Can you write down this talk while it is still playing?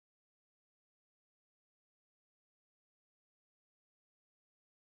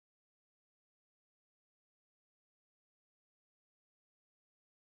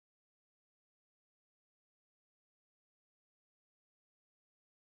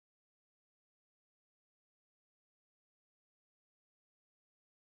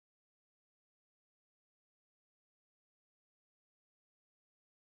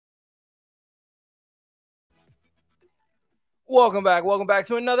Welcome back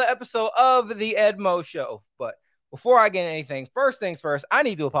to another episode of the Edmo Show. But before I get anything, first things first, I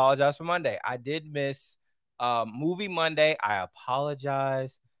need to apologize for Monday. I did miss Movie Monday. I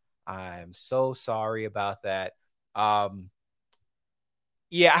apologize. I'm so sorry about that. Um,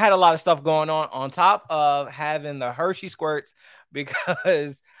 yeah, I had a lot of stuff going on top of having the Hershey squirts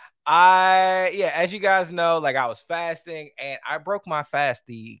because as you guys know, like I was fasting and I broke my fast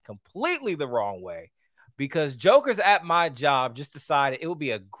completely the wrong way because jokers at my job just decided it would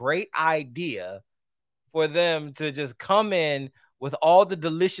be a great idea for them to just come in with all the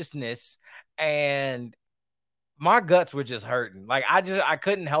deliciousness, and my guts were just hurting. Like I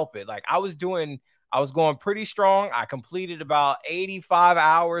couldn't help it. Like I was going pretty strong. I completed about 85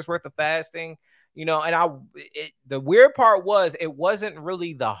 hours worth of fasting, and the weird part was it wasn't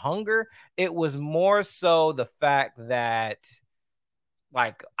really the hunger. It was more so the fact that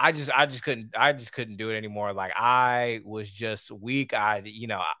like I just couldn't do it anymore. Like I was just weak.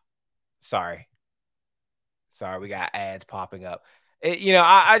 Sorry. Sorry, we got ads popping up.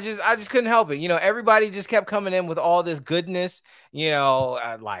 I just couldn't help it. Everybody just kept coming in with all this goodness.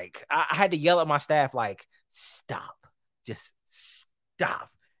 I had to yell at my staff, like, stop, just stop.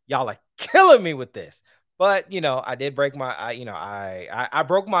 Y'all are killing me with this. But I did break I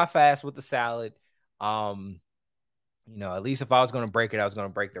broke my fast with the salad. Um, at least if I was going to break it, I was going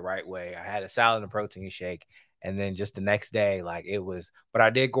to break the right way. I had a salad and a protein shake, and then just the next day, like it was. But I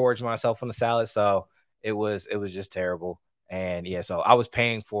did gorge myself on the salad, so it was just terrible. And yeah, so I was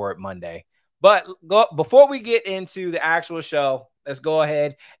paying for it Monday. But before we get into the actual show, let's go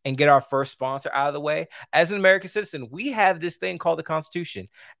ahead and get our first sponsor out of the way. As an American citizen, we have this thing called the Constitution,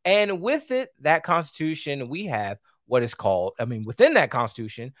 and with it, that Constitution, we have what is called. I mean, within that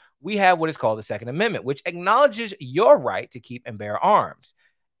Constitution, we have what is called the Second Amendment, which acknowledges your right to keep and bear arms.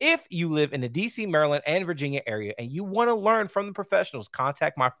 If you live in the DC, Maryland, and Virginia area and you want to learn from the professionals,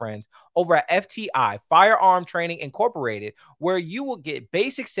 contact my friends over at FTI, Firearm Training Incorporated, where you will get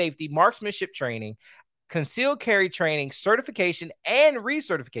basic safety, marksmanship training, concealed carry training, certification, and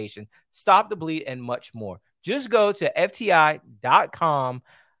recertification, stop the bleed, and much more. Just go to FTI.com,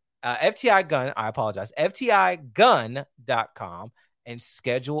 FTI Gun, I apologize, FTIgun.com, and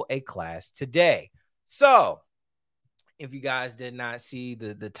schedule a class today. So, if you guys did not see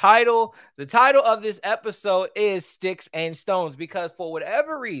the title of this episode is Sticks and Stones, because for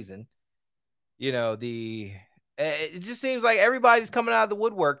whatever reason, it just seems like everybody's coming out of the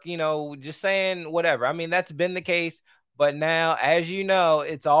woodwork, just saying whatever. I mean, that's been the case, but now, as you know,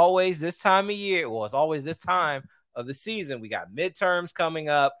 it's always this time of year. Well, it's always this time of the season. We got midterms coming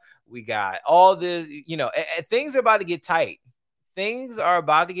up. We got all this, things are about to get tight. Things are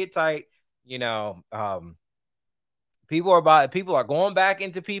about to get tight. People are going back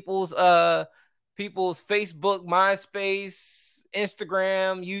into people's Facebook, MySpace,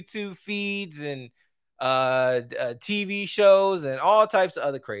 Instagram, YouTube feeds, and TV shows and all types of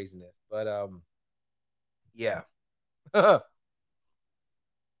other craziness. But yeah. Of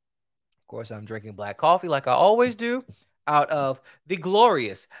course, I'm drinking black coffee like I always do out of the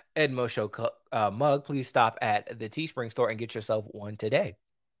glorious Edmo Show mug. Please stop at the Teespring store and get yourself one today.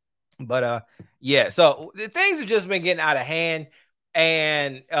 But yeah, so the things have just been getting out of hand,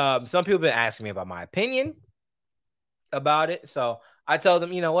 and some people have been asking me about my opinion about it. So I tell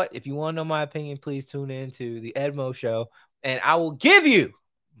them, you know what? If you want to know my opinion, please tune in to the Edmo Show, and I will give you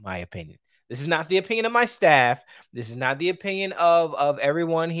my opinion. This is not the opinion of my staff. This is not the opinion of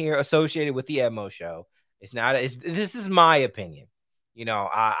everyone here associated with the Edmo Show. It's not. This is my opinion.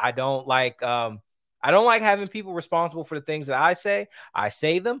 I don't like I don't like having people responsible for the things that I say. I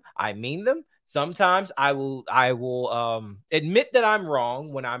say them, I mean them. Sometimes I will admit that I'm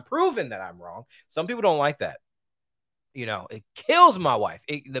wrong when I'm proven that I'm wrong. Some people don't like that. It kills my wife.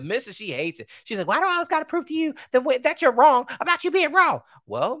 The missus, she hates it. She's like, why do I always got to prove to you that you're wrong about you being wrong?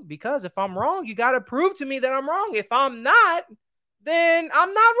 Well, because if I'm wrong, you got to prove to me that I'm wrong. If I'm not, then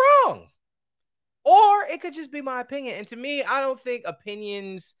I'm not wrong. Or it could just be my opinion. And to me, I don't think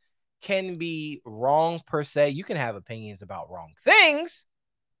opinions can be wrong per se. You can have opinions about wrong things.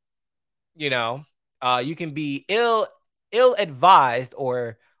 You can be ill advised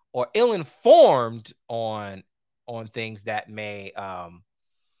or ill informed on things that may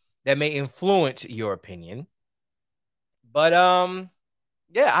influence your opinion. But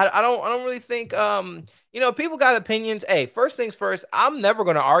yeah, I don't really think people got opinions. Hey, first things first, I'm never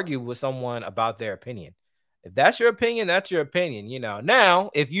going to argue with someone about their opinion. If that's your opinion, that's your opinion. Now,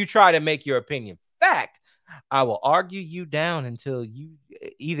 if you try to make your opinion fact, I will argue you down until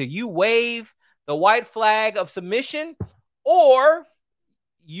you wave the white flag of submission, or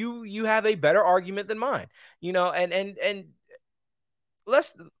you have a better argument than mine. And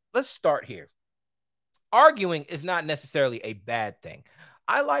let's let's start here. Arguing is not necessarily a bad thing.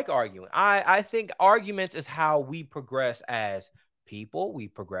 I like arguing. I think arguments is how we progress as people. We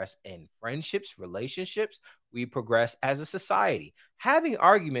progress in friendships, relationships. We progress as a society. Having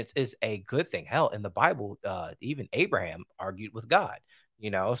arguments is a good thing. Hell, in the Bible, even Abraham argued with God.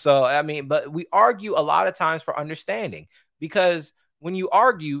 So I mean, but we argue a lot of times for understanding, because when you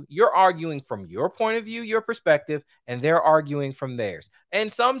argue, you're arguing from your point of view, your perspective, and they're arguing from theirs.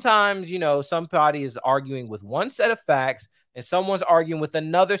 And sometimes, somebody is arguing with one set of facts and someone's arguing with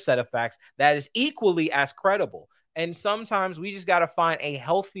another set of facts that is equally as credible. And sometimes we just got to find a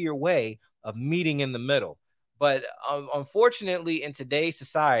healthier way of meeting in the middle. But unfortunately, in today's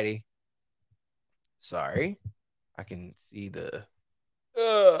society, sorry, I can see the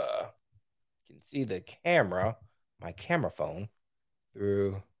camera, my camera phone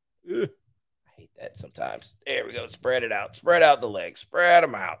through. I hate that sometimes. There we go. Spread it out. Spread out the legs. Spread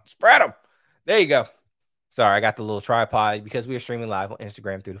them out. Spread them. There you go. Sorry, I got the little tripod because we are streaming live on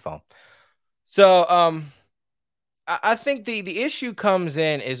Instagram through the phone. So, I think the issue comes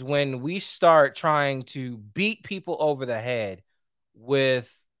in is when we start trying to beat people over the head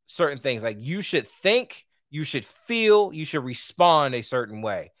with certain things. Like, you should think, you should feel, you should respond a certain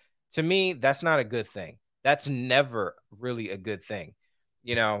way. To me, that's not a good thing. That's never really a good thing.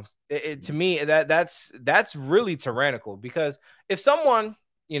 To me, that's really tyrannical, because if someone,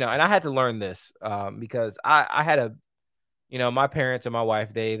 and I had to learn this, because I had my parents and my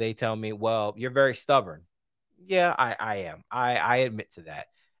wife, they tell me, well, you're very stubborn. Yeah, I am. I admit to that.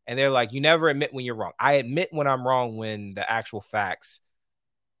 And they're like, you never admit when you're wrong. I admit when I'm wrong, when the actual facts,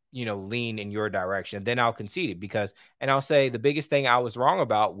 lean in your direction. Then I'll concede it, and I'll say the biggest thing I was wrong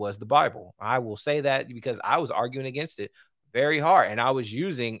about was the Bible. I will say that because I was arguing against it very hard. And I was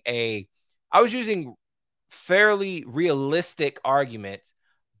using fairly realistic arguments.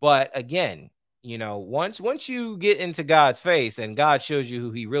 But again, once you get into God's face and God shows you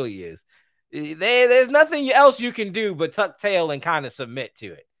who he really is, there's nothing else you can do but tuck tail and kind of submit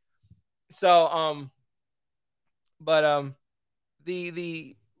to it. So,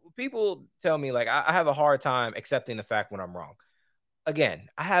 the people tell me, like, I have a hard time accepting the fact when I'm wrong. Again,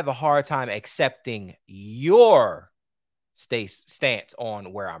 I have a hard time accepting your stance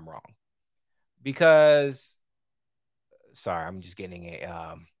on where I'm wrong, because, sorry, I'm just getting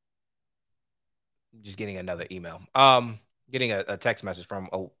another email. Getting a text message from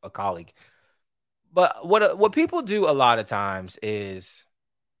a colleague. But what people do a lot of times is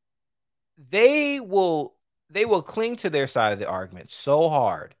they will cling to their side of the argument so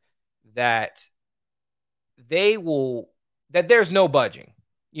hard that there's no budging.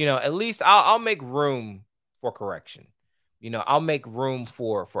 At least I'll make room for correction. I'll make room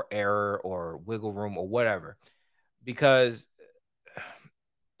for error or wiggle room or whatever, because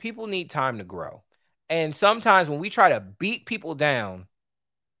people need time to grow. And sometimes when we try to beat people down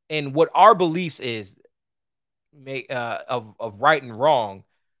in what our beliefs is, of right and wrong,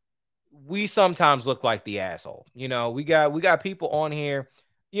 we sometimes look like the asshole. We got people on here,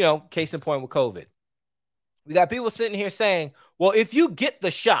 case in point with COVID. We got people sitting here saying, well, if you get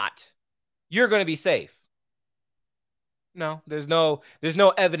the shot, you're going to be safe. No, there's no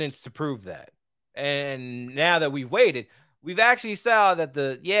evidence to prove that. And now that we've waited, we've actually saw that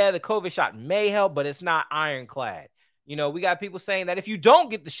the COVID shot may help, but it's not ironclad. We got people saying that if you don't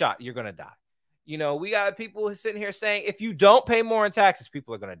get the shot, you're going to die. We got people sitting here saying if you don't pay more in taxes,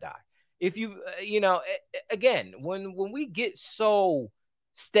 people are going to die. If you, again, when we get so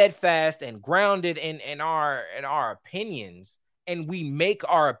steadfast and grounded in our opinions, and we make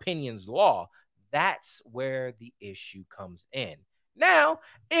our opinions law, that's where the issue comes in. Now,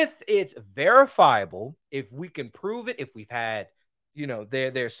 if it's verifiable, if we can prove it, if we've had,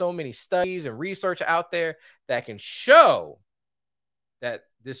 there's so many studies and research out there that can show that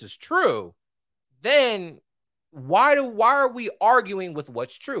this is true, then why are we arguing with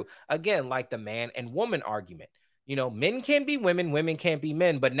what's true? Again, like the man and woman argument. Men can be women, women can't be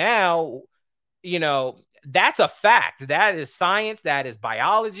men. But now, that's a fact. That is science. That is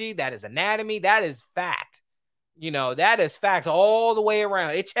biology. That is anatomy. That is fact. That is fact all the way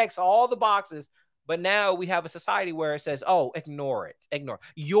around. It checks all the boxes. But now we have a society where it says, oh, ignore it. Ignore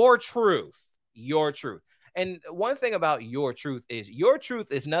your truth. Your truth. And one thing about your truth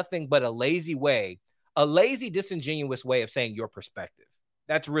is nothing but a lazy, disingenuous way of saying your perspective.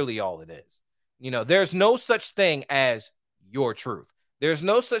 That's really all it is. There's no such thing as your truth. There's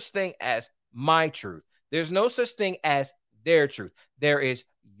no such thing as my truth. There's no such thing as their truth. There is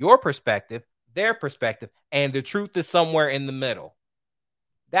your perspective, their perspective, and the truth is somewhere in the middle.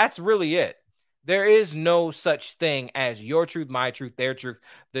 That's really it. There is no such thing as your truth, my truth, their truth.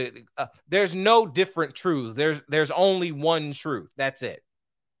 There's no different truth. There's only one truth. That's it.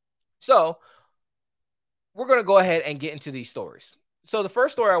 So we're gonna go ahead and get into these stories. So the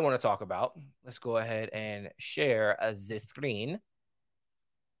first story I want to talk about, let's go ahead and share the screen.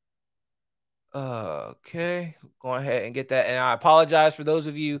 Okay, go ahead and get that. And I apologize for those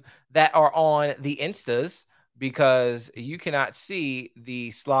of you that are on the Instas because you cannot see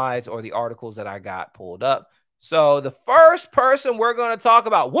the slides or the articles that I got pulled up. So the first person we're going to talk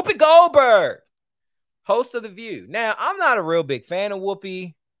about, Whoopi Goldberg, host of The View. Now, I'm not a real big fan of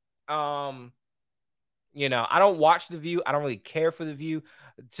Whoopi. I don't watch The View. I don't really care for The View.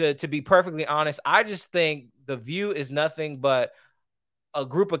 To be perfectly honest, I just think The View is nothing but a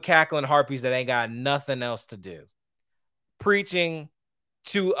group of cackling harpies that ain't got nothing else to do, preaching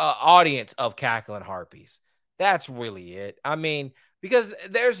to an audience of cackling harpies. That's really it. I mean, because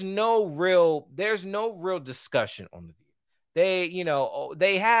there's no real discussion on The View.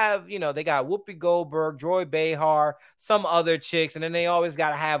 They have, they got Whoopi Goldberg, Joy Behar, some other chicks, and then they always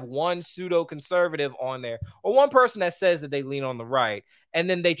got to have one pseudo conservative on there or one person that says that they lean on the right, and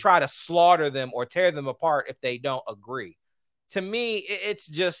then they try to slaughter them or tear them apart if they don't agree. To me, it's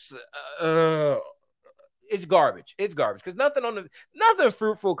just it's garbage. It's garbage because nothing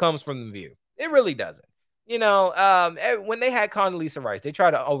fruitful comes from The View. It really doesn't. When they had Condoleezza Rice, they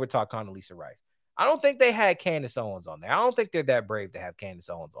tried to overtalk Condoleezza Rice. I don't think they had Candace Owens on there. I don't think they're that brave to have Candace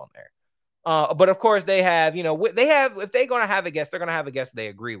Owens on there. But of course they have, if they're going to have a guest, they're going to have a guest they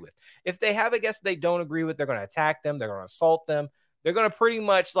agree with. If they have a guest they don't agree with, they're going to attack them. They're going to assault them. They're going to pretty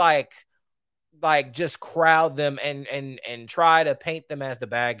much like just crowd them and try to paint them as the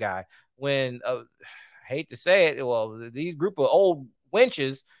bad guy when I hate to say it, well, these group of old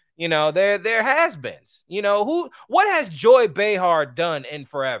wenches, they're has-beens. What has Joy Behar done in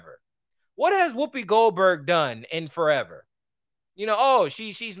forever? What has Whoopi Goldberg done in forever?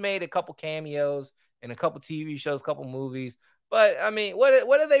 She's made a couple cameos in a couple TV shows, couple movies, but I mean,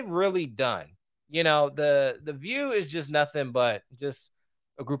 what have they really done? The View is just nothing but just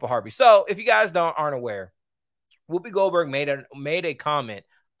a group of harpies. So if you guys aren't aware, Whoopi Goldberg made a comment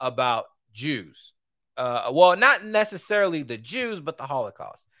about Jews. Well, not necessarily the Jews, but the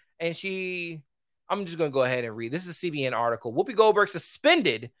Holocaust. And I'm just going to go ahead and read. This is a CBN article. Whoopi Goldberg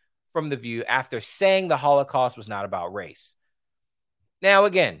suspended from The View after saying the Holocaust was not about race. Now,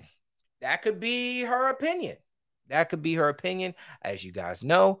 again, that could be her opinion. That could be her opinion. As you guys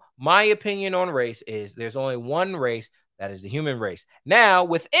know, my opinion on race is there's only one race. That is the human race. Now,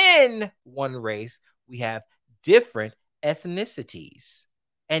 within one race, we have different ethnicities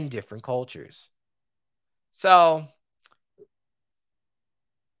and different cultures. So,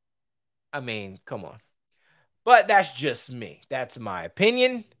 I mean, come on. But that's just me. That's my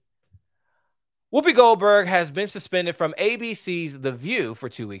opinion. Whoopi Goldberg has been suspended from ABC's The View for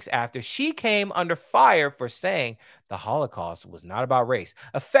 2 weeks after she came under fire for saying the Holocaust was not about race.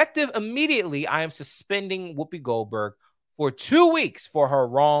 Effective immediately, I am suspending Whoopi Goldberg for 2 weeks for her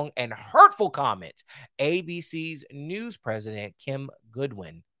wrong and hurtful comment. ABC's news president, Kim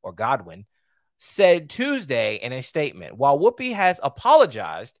Godwin, said Tuesday in a statement. While Whoopi has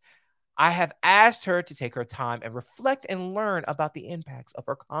apologized, I have asked her to take her time and reflect and learn about the impacts of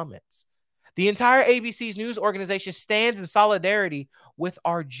her comments. The entire ABC's news organization stands in solidarity with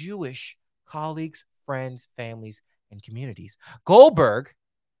our Jewish colleagues, friends, families, and communities. Goldberg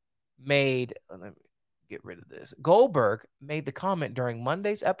made the comment during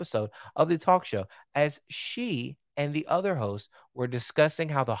Monday's episode of the talk show as she and the other hosts were discussing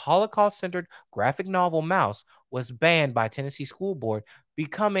how the Holocaust-centered graphic novel Maus was banned by Tennessee School Board,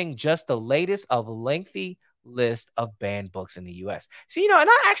 becoming just the latest of lengthy list of banned books in the U.S. So, and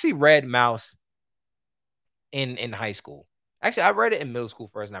I actually read Maus in high school. Actually, I read it in middle school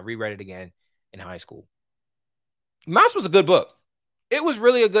first, and I reread it again in high school. Maus was a good book. It was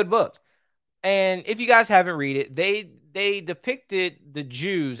really a good book. And if you guys haven't read it, they depicted the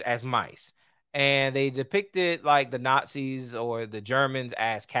Jews as mice. And they depicted like the Nazis or the Germans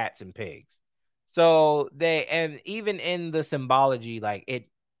as cats and pigs. So and even in the symbology, like it,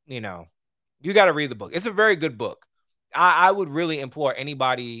 you got to read the book. It's a very good book. I would really implore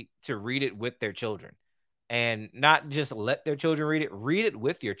anybody to read it with their children and not just let their children read it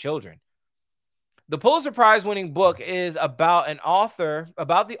with your children. The Pulitzer Prize winning book is about the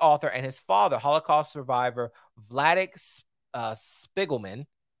author and his father, Holocaust survivor Vladek Spiegelman,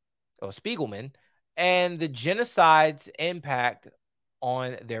 and the genocide's impact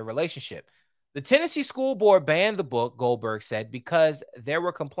on their relationship. The Tennessee School Board banned the book, Goldberg said, because there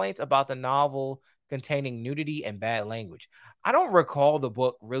were complaints about the novel containing nudity and bad language. I don't recall the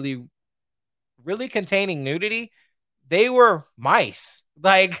book really really containing nudity, they were mice.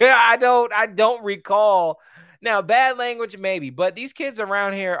 Like I don't recall. Now, bad language maybe, but these kids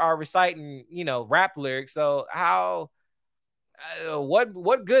around here are reciting, rap lyrics. So how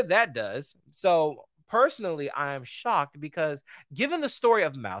what good that does. So personally, I am shocked because given the story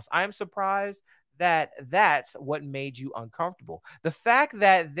of Mouse, I am surprised that that's what made you uncomfortable. The fact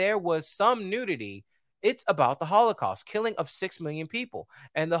that there was some nudity, it's about the Holocaust, killing of 6 million people.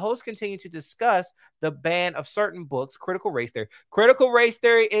 And the host continued to discuss the ban of certain books, critical race theory. Critical race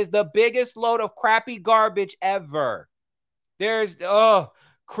theory is the biggest load of crappy garbage ever. There's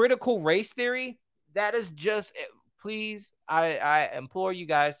critical race theory. That is just please. I implore you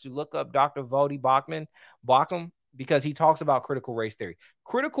guys to look up Dr. Vodi Bakum because he talks about critical race theory.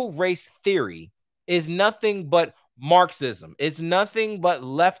 Critical race theory is nothing but Marxism. It's nothing but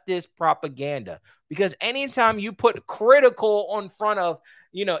leftist propaganda. Because anytime you put critical on front of,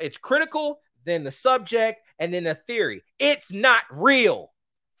 it's critical, then the subject, and then the theory. It's not real.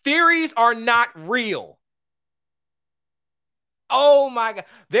 Theories are not real. Oh my God.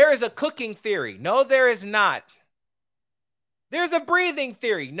 There is a cooking theory. No, there is not. There's a breathing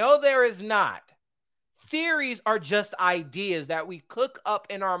theory. No, there is not. Theories are just ideas that we cook up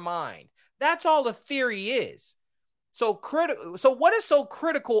in our mind. That's all a theory is. So what is so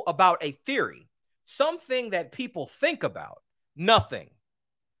critical about a theory? Something that people think about. Nothing.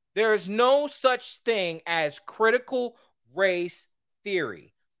 There is no such thing as critical race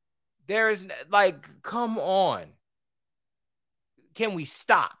theory. There is come on. Can we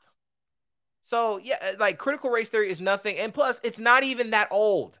stop? So, yeah, critical race theory is nothing. And plus, it's not even that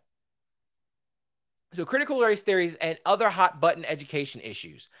old. So, critical race theories and other hot button education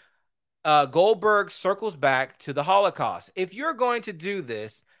issues. Goldberg circles back to the Holocaust. If you're going to do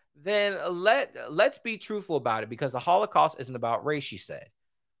this, then let's be truthful about it because the Holocaust isn't about race, she said.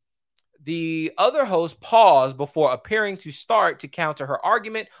 The other host paused before appearing to start to counter her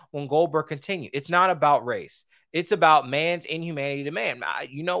argument when Goldberg continued. It's not about race. It's about man's inhumanity to man.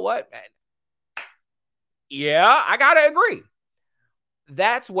 You know what? Yeah, I got to agree.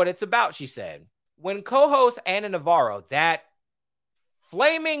 That's what it's about, she said. When co-host Ana Navarro, that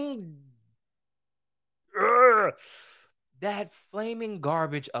flaming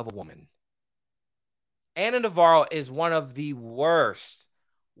garbage of a woman. Ana Navarro is one of the worst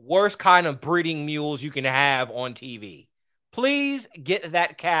kind of breeding mules you can have on TV. Please get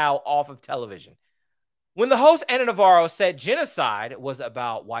that cow off of television. When the host Ana Navarro said genocide was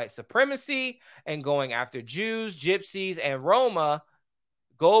about white supremacy and going after Jews, Gypsies, and Roma,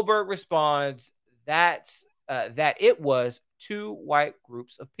 Goldberg responds that it was two white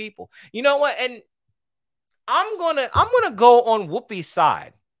groups of people. You know what? And I'm gonna go on Whoopi's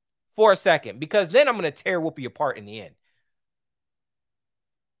side for a second because then I'm gonna tear Whoopi apart in the end.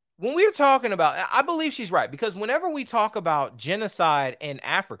 When we're talking about, I believe she's right because whenever we talk about genocide in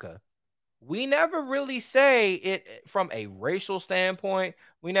Africa, we never really say it from a racial standpoint.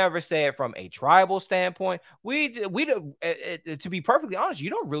 We never say it from a tribal standpoint. To be perfectly honest, you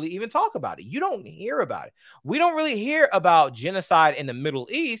don't really even talk about it. You don't hear about it. We don't really hear about genocide in the Middle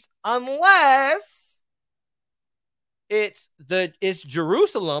East unless it's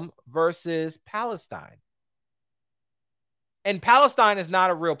Jerusalem versus Palestine. And Palestine is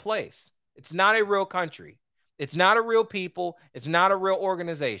not a real place. It's not a real country. It's not a real people. It's not a real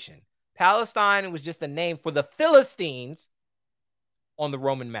organization. Palestine was just a name for the Philistines on the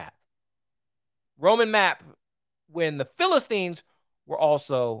Roman map. When the Philistines were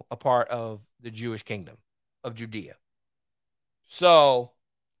also a part of the Jewish kingdom of Judea. So,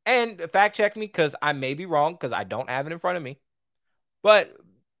 and fact check me because I may be wrong because I don't have it in front of me. But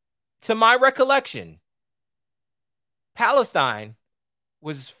to my recollection, Palestine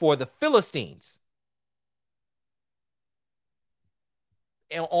was for the Philistines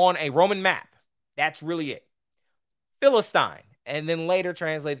on a Roman map. That's really it. Philistine, and then later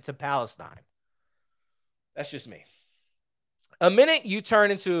translated to Palestine. That's just me. The minute you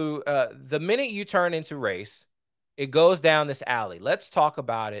turn into race, it goes down this alley. Let's talk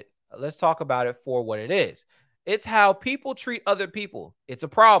about it. Let's talk about it for what it is. It's how people treat other people. It's a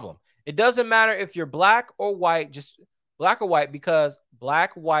problem. It doesn't matter if you're black or white, just black or white, because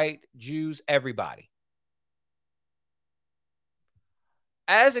black, white, Jews, everybody.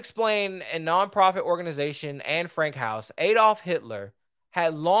 As explained in nonprofit organization Anne Frank House, Adolf Hitler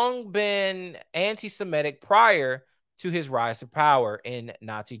had long been anti-Semitic prior to his rise to power in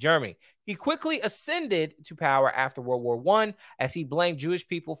Nazi Germany. He quickly ascended to power after World War I as he blamed Jewish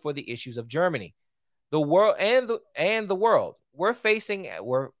people for the issues of Germany. The world and the world we're facing at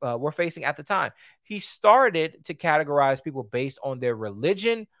the time. He started to categorize people based on their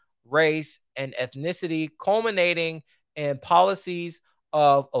religion, race, and ethnicity, culminating in policies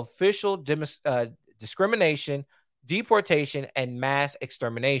of official discrimination, deportation, and mass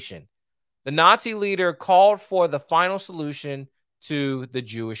extermination. The Nazi leader called for the final solution to the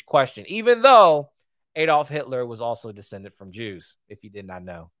Jewish question, even though Adolf Hitler was also descended from Jews, if you did not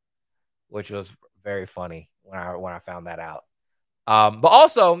know, which was very funny when I found that out. But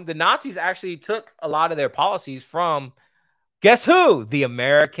also, the Nazis actually took a lot of their policies from, guess who? The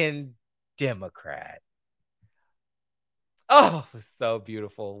American Democrat. Oh, it was so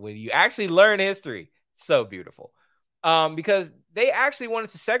beautiful when you actually learn history. So beautiful. Because they actually wanted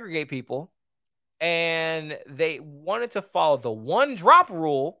to segregate people, and they wanted to follow the one drop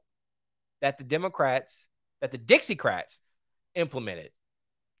rule that the Dixiecrats implemented.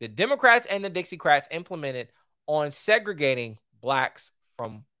 The Democrats and the Dixiecrats implemented on segregating blacks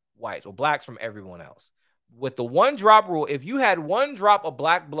from whites, or blacks from everyone else. With the one drop rule, if you had one drop of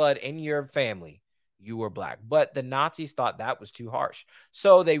black blood in your family, you were black. But the Nazis thought that was too harsh,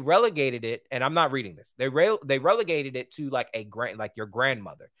 so they relegated it. And I'm not reading this. They relegated it to like your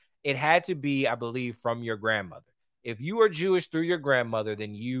grandmother. It had to be, I believe, from your grandmother. If you are Jewish through your grandmother,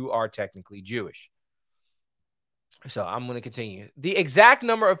 then you are technically Jewish. So I'm going to continue. The exact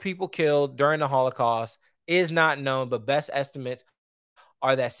number of people killed during the Holocaust is not known, but best estimates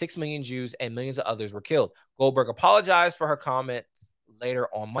are that 6 million Jews and millions of others were killed. Goldberg apologized for her comments later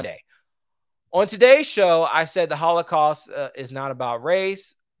on Monday. On today's show, I said the Holocaust is not about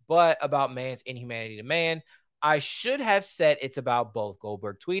race, but about man's inhumanity to man. I should have said it's about both,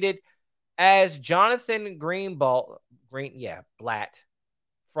 Goldberg tweeted. As Jonathan Blatt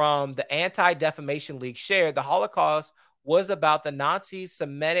from the Anti-Defamation League shared, the Holocaust was about the Nazis'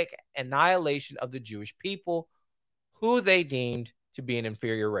 Semitic annihilation of the Jewish people, who they deemed to be an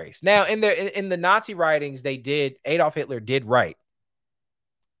inferior race. Now, in the Nazi writings, Adolf Hitler did write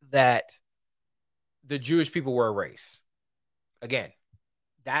that the Jewish people were a race. Again,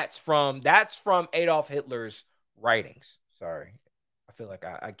 that's from Adolf Hitler's writings. Sorry, I feel like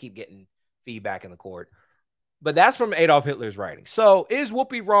I keep getting feedback in the cord. But that's from Adolf Hitler's writing. So is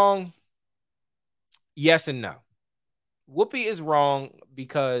Whoopi wrong? Yes and no. Whoopi is wrong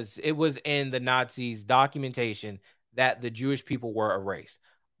because it was in the Nazis' documentation that the Jewish people were a race.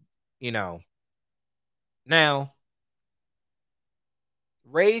 Now,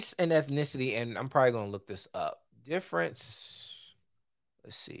 race and ethnicity, and I'm probably going to look this up. Difference.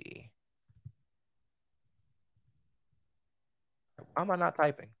 Let's see. Why am I not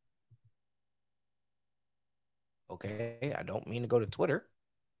typing? Okay, I don't mean to go to Twitter.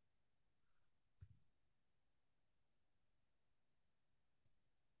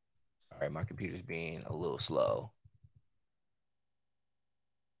 Sorry, my computer's being a little slow.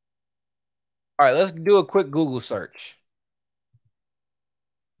 All right, let's do a quick Google search.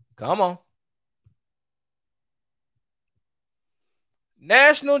 Come on.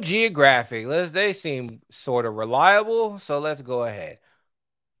 National Geographic. They seem sort of reliable, so let's go ahead.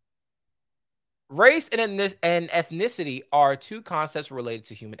 Race and ethnicity are two concepts related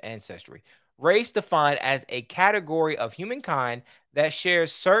to human ancestry. Race defined as a category of humankind that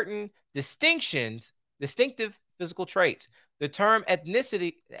shares certain distinctive physical traits. The term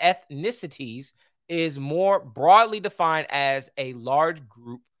ethnicities is more broadly defined as a large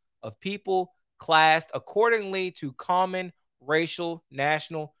group of people classed accordingly to common racial,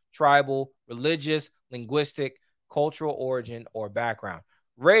 national, tribal, religious, linguistic, cultural origin, or background.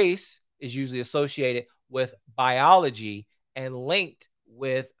 Race is usually associated with biology and linked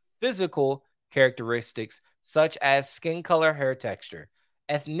with physical characteristics such as skin color, hair texture.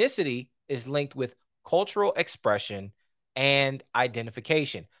 Ethnicity is linked with cultural expression and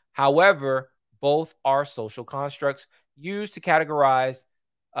identification. However, both are social constructs used to categorize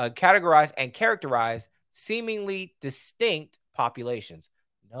and characterize seemingly distinct populations.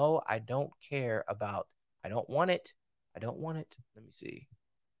 No, I don't care about. I don't want it. Let me see.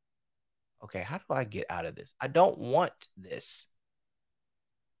 Okay, how do I get out of this? I don't want this.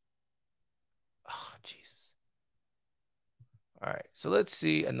 Oh, Jesus. All right, so let's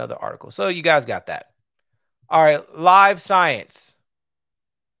see another article. So you guys got that. All right, Live Science.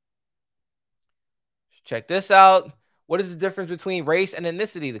 Check this out. What is the difference between race and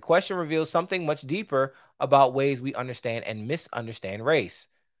ethnicity? The question reveals something much deeper about ways we understand and misunderstand race.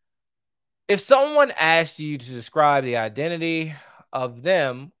 If someone asked you to describe the identity of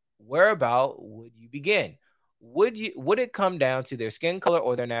them, whereabout would you begin? Would it come down to their skin color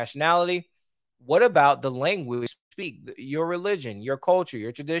or their nationality? What about the language you speak, your religion, your culture,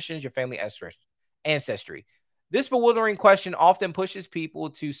 your traditions, your family ancestry? This bewildering question often pushes people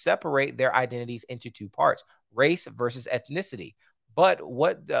to separate their identities into two parts: race versus ethnicity. But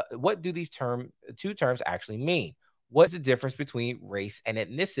what do these two terms actually mean? What is the difference between race and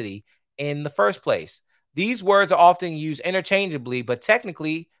ethnicity in the first place? These words are often used interchangeably, but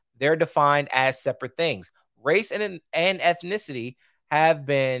technically they're defined as separate things. Race and ethnicity have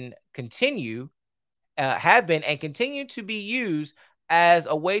been continue have been and continue to be used as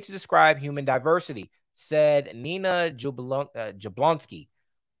a way to describe human diversity, said Nina Jablonski,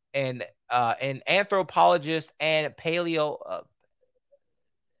 an anthropologist and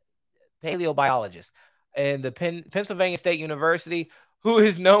paleobiologist in the Pennsylvania State University, who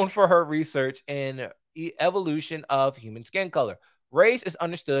is known for her research in evolution of human skin color. Race is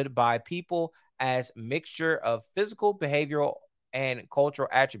understood by people as mixture of physical, behavioral, and cultural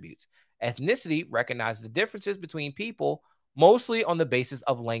attributes. Ethnicity recognizes the differences between people mostly on the basis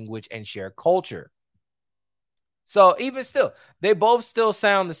of language and shared culture. So even still, they both still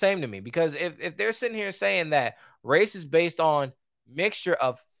sound the same to me because if they're sitting here saying that race is based on mixture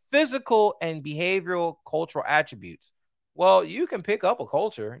of physical and behavioral cultural attributes, well, you can pick up a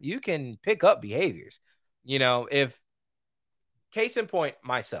culture, you can pick up behaviors. If case in point,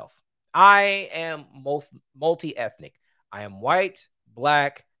 myself, I am multi ethnic. I am white,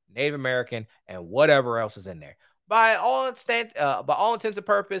 black, Native American, and whatever else is in there. By all intents and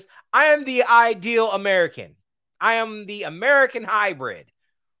purpose, I am the ideal American. I am the American hybrid,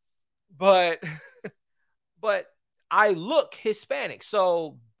 but but I look Hispanic.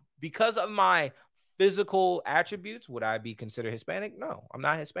 So because of my physical attributes, would I be considered Hispanic? No, I'm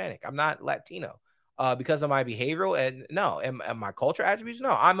not Hispanic. I'm not Latino. Because of my behavioral and no, and my culture attributes,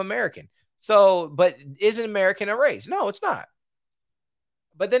 no, I'm American. So, but isn't American a race? No, it's not.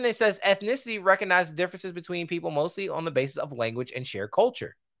 But then it says ethnicity recognizes differences between people mostly on the basis of language and shared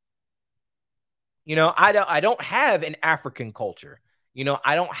culture. I don't have an African culture.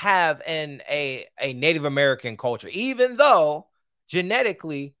 I don't have a Native American culture, even though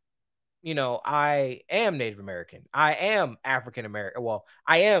genetically, I am Native American. I am African American. Well,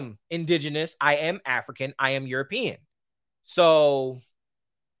 I am indigenous. I am African. I am European. So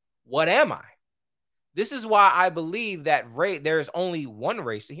what am I? This is why I believe that there is only one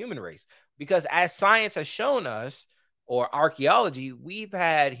race, the human race, because as science has shown us, or archaeology, we've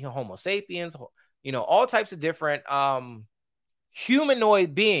had Homo sapiens, all types of different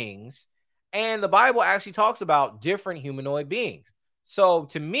humanoid beings, and the Bible actually talks about different humanoid beings. So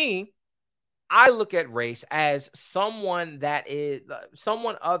to me, I look at race as someone that is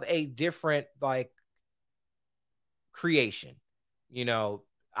someone of a different like creation. You know,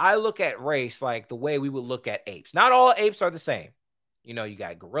 I look at race like the way we would look at apes. Not all apes are the same. You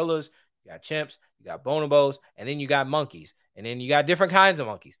got gorillas, you got chimps, you got bonobos, and then you got monkeys, and then you got different kinds of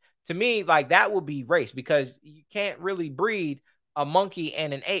monkeys. To me, like that would be race because you can't really breed a monkey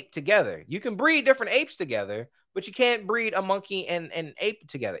and an ape together. You can breed different apes together, but you can't breed a monkey and an ape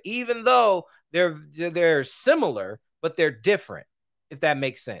together, even though they're similar, but they're different, if that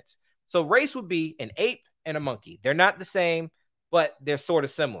makes sense. So race would be an ape and a monkey. They're not the same, but they're sort of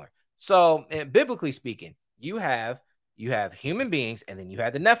similar. So, biblically speaking, you have human beings, and then you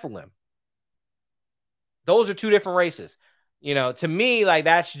have the Nephilim. Those are two different races. To me, like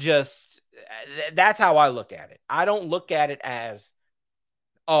that's how I look at it. I don't look at it as,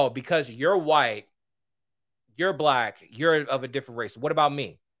 oh, because you're white, you're black, you're of a different race. What about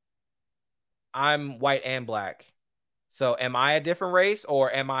me? I'm white and black. So am I a different race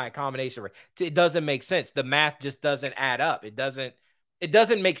or am I a combination race? It doesn't make sense. The math just doesn't add up. It doesn't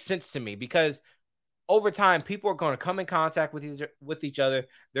make sense to me because over time people are going to come in contact with each other.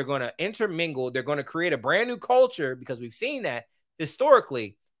 They're going to intermingle. They're going to create a brand new culture because we've seen that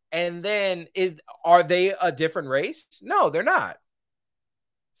historically. And then are they a different race? No, they're not.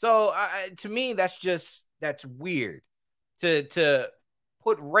 So to me, that's weird to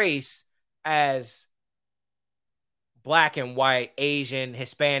put race as black and white, Asian,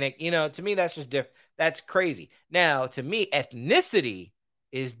 Hispanic. To me, that's just different. That's crazy. Now, to me, ethnicity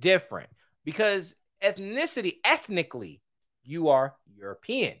is different because ethnically, you are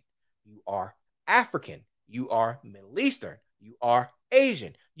European, you are African, you are Middle Eastern, you are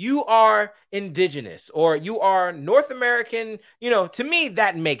Asian, you are indigenous, or you are North American. To me,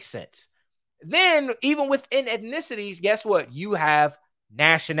 that makes sense. Then, even within ethnicities, guess what? You have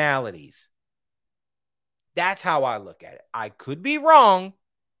nationalities. That's how I look at it. I could be wrong.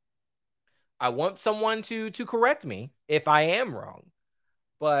 I want someone to correct me if I am wrong,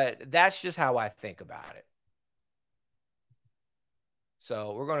 but that's just how I think about it.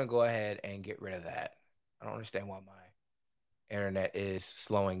 So we're going to go ahead and get rid of that. I don't understand why my internet is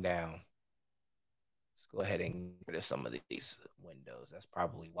slowing down. Let's go ahead and get rid of some of these windows. That's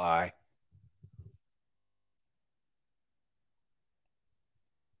probably why.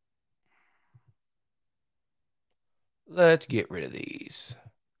 Let's get rid of these.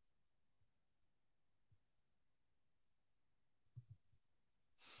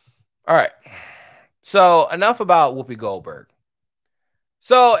 All right. So enough about Whoopi Goldberg.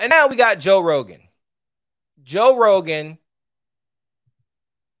 So, and now we got Joe Rogan. Joe Rogan.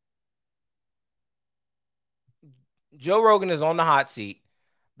 Joe Rogan is on the hot seat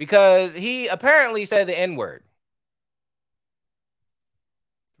because he apparently said the N word.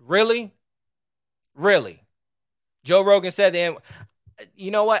 Really? Really? Joe Rogan said the N.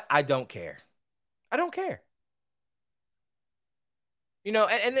 You know what? I don't care. I don't care. You know,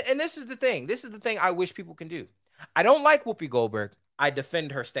 and this is the thing. This is the thing I wish people can do. I don't like Whoopi Goldberg. I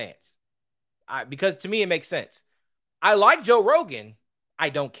defend her stance. Because to me it makes sense. I like Joe Rogan. I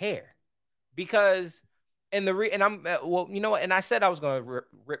don't care because and I'm well, you know what? And I said I was going to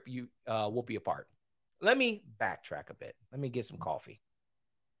rip you Whoopi apart. Let me backtrack a bit. Let me get some coffee.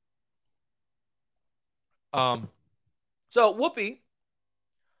 So Whoopi,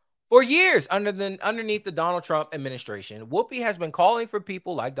 for years underneath the Donald Trump administration, Whoopi has been calling for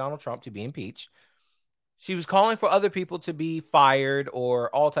people like Donald Trump to be impeached. She was calling for other people to be fired or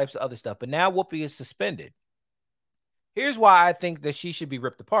all types of other stuff. But now Whoopi is suspended. Here's why I think that she should be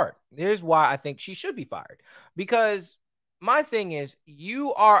ripped apart. Here's why I think she should be fired. Because my thing is,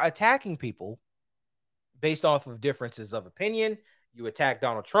 you are attacking people based off of differences of opinion. You attack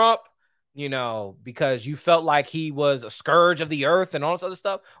Donald Trump, you know, because you felt like he was a scourge of the earth and all this other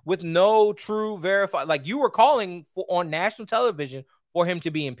stuff with no true verified. Like you were calling for on national television for him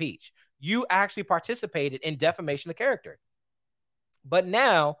to be impeached. You actually participated in defamation of character. But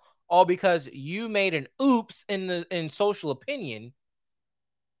now, all because you made an oops in social opinion,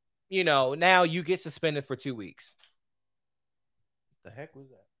 you know, now you get suspended for 2 weeks. What the heck was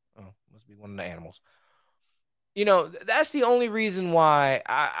that? Oh, must be one of the animals. You know, that's the only reason why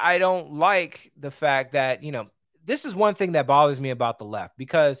I don't like the fact that, you know, this is one thing that bothers me about the left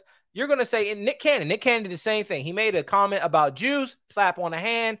because you're going to say, and Nick Cannon did the same thing. He made a comment about Jews, slap on the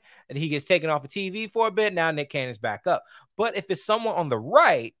hand, and he gets taken off of TV for a bit. Now Nick Cannon's back up. But if it's someone on the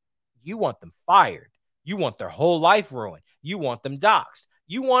right, you want them fired. You want their whole life ruined. You want them doxxed.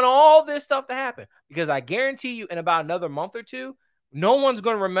 You want all this stuff to happen because I guarantee you in about another month or two, no one's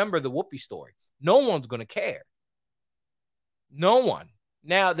going to remember the Whoopi story. No one's going to care. No one.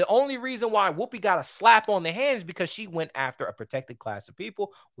 Now, the only reason why Whoopi got a slap on the hand is because she went after a protected class of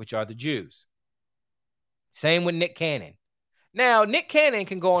people, which are the Jews. Same with Nick Cannon. Now, Nick Cannon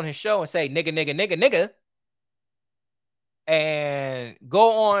can go on his show and say, nigga, nigga, nigga, nigga, and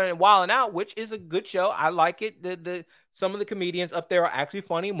go on Wild 'N Out, which is a good show. I like it. Some of the comedians up there are actually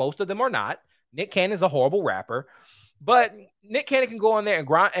funny. Most of them are not. Nick Cannon is a horrible rapper. But Nick Cannon can go on there and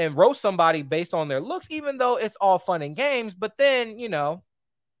grind and roast somebody based on their looks, even though it's all fun and games. But then, you know,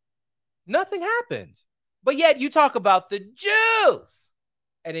 nothing happens. But yet you talk about the Jews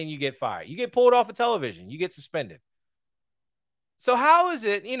and then you get fired. You get pulled off of television. You get suspended. So how is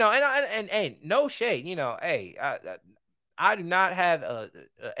it, you know, and no shade, you know, hey, I do not have a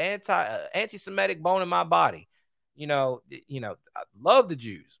anti-Semitic bone in my body. You know, I love the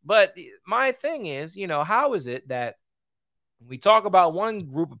Jews. But my thing is, you know, how is it that we talk about one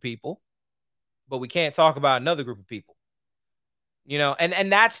group of people, but we can't talk about another group of people? You know,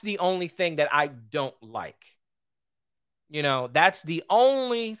 and that's the only thing that I don't like. You know, that's the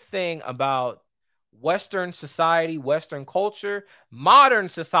only thing about Western society, Western culture, modern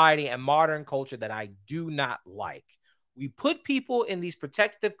society, and modern culture that I do not like. We put people in these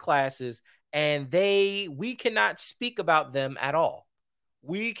protective classes and we cannot speak about them at all.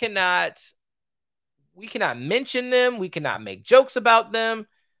 We cannot mention them. We cannot make jokes about them,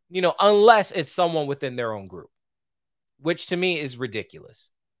 you know, unless it's someone within their own group, which to me is ridiculous.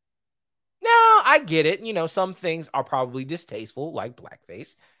 Now, I get it. You know, some things are probably distasteful, like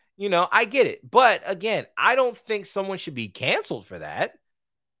blackface. You know, I get it. But again, I don't think someone should be canceled for that.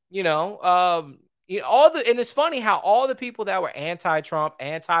 You know, and it's funny how all the people that were anti-Trump,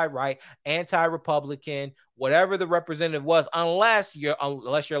 anti-right, anti-Republican, whatever the representative was, unless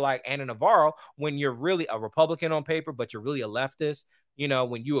you're like Ana Navarro, when you're really a Republican on paper, but you're really a leftist, you know,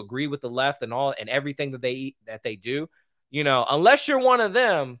 when you agree with the left and all and everything that they do, you know, unless you're one of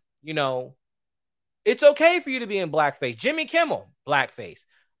them, you know, it's okay for you to be in blackface. Jimmy Kimmel, blackface.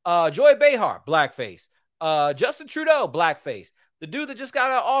 Joy Behar, blackface. Justin Trudeau, blackface. The dude that just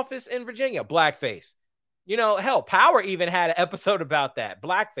got out of office in Virginia, blackface. You know, hell, Power even had an episode about that,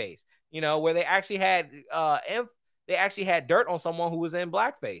 blackface. You know, where they actually had dirt on someone who was in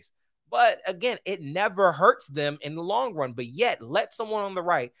blackface. But again, it never hurts them in the long run. But yet, let someone on the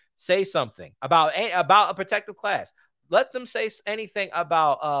right say something about a protective class. Let them say anything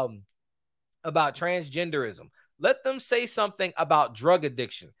about transgenderism. Let them say something about drug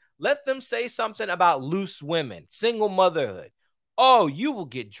addiction. Let them say something about loose women, single motherhood. Oh, you will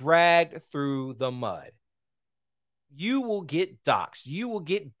get dragged through the mud. You will get doxxed. You will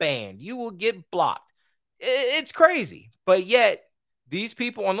get banned. You will get blocked. It's crazy. But yet, these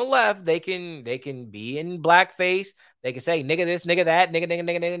people on the left, they can be in blackface. They can say nigga this, nigga that, nigga, nigga,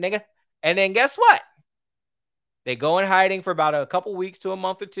 nigga, nigga, nigga. And then guess what? They go in hiding for about a couple weeks to a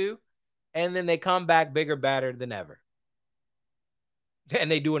month or two, and then they come back bigger, badder than ever. And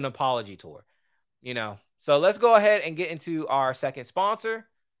they do an apology tour, you know. So let's go ahead and get into our second sponsor.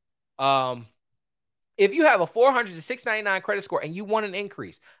 If you have a 400 to 699 credit score and you want an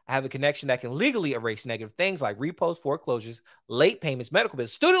increase, I have a connection that can legally erase negative things like repos, foreclosures, late payments, medical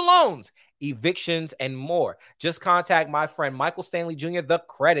bills, student loans, evictions, and more. Just contact my friend Michael Stanley Jr., the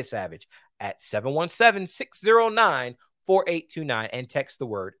Credit Savage, at 717-609-4829 and text the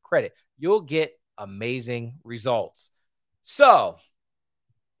word credit. You'll get amazing results. So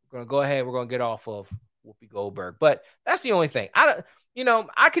we're going to go ahead. We're going to get off of Whoopi Goldberg, but that's the only thing. I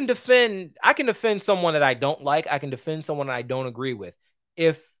can defend someone that I don't like. I can defend someone that I don't agree with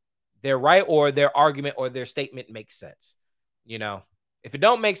if they're right or their argument or their statement makes sense. You know, if it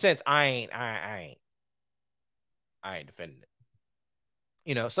don't make sense, I ain't defending it.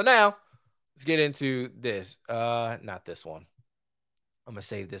 You know, so now let's get into this. Not this one. I'm going to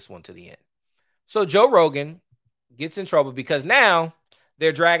save this one to the end. So Joe Rogan gets in trouble because now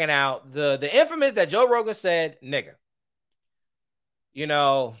they're dragging out the infamous that Joe Rogan said, nigga. You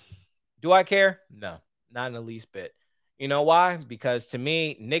know, do I care? No, not in the least bit. You know why? Because to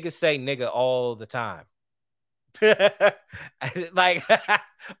me, niggas say nigga all the time. Like,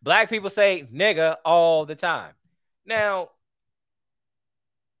 black people say nigga all the time. Now,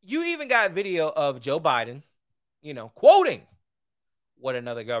 you even got video of Joe Biden, you know, quoting what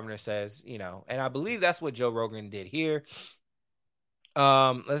another governor says, you know, and I believe that's what Joe Rogan did here.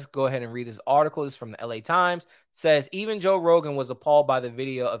 Let's go ahead and read this article. This is from the LA Times. Says even Joe Rogan was appalled by the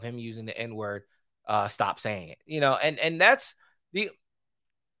video of him using the N-word. Stop saying it. You know, and that's the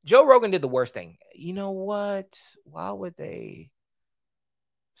Joe Rogan did the worst thing. You know what? Why would they?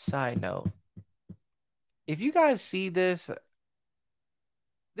 Side note. If you guys see this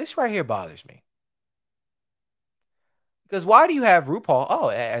right here bothers me. Because why do you have RuPaul? Oh,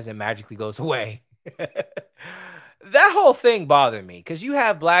 as it magically goes away. That whole thing bothered me because you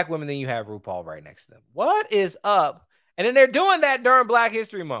have black women, then you have RuPaul right next to them. What is up? And then they're doing that during Black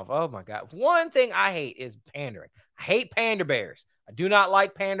History Month. Oh my God. One thing I hate is pandering. I hate pander bears. I do not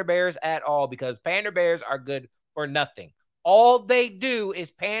like pander bears at all because pander bears are good for nothing. All they do is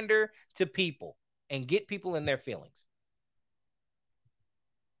pander to people and get people in their feelings.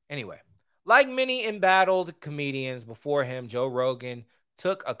 Anyway, like many embattled comedians before him, Joe Rogan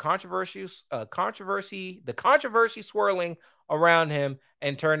took the controversy swirling around him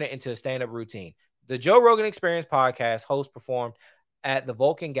and turned it into a stand-up routine. The Joe Rogan Experience podcast host performed at the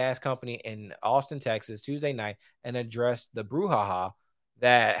Vulcan Gas Company in Austin, Texas, Tuesday night and addressed the brouhaha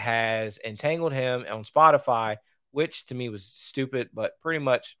that has entangled him on Spotify, which to me was stupid, but pretty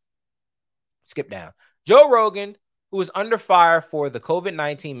much skip down. Joe Rogan, who was under fire for the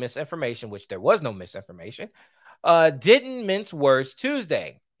COVID-19 misinformation, which there was no misinformation, didn't mince words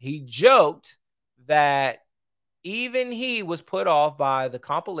Tuesday. He joked that even he was put off by the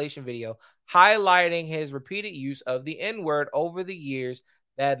compilation video highlighting his repeated use of the N-word over the years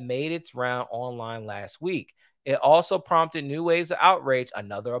that made its round online last week. It also prompted new waves of outrage,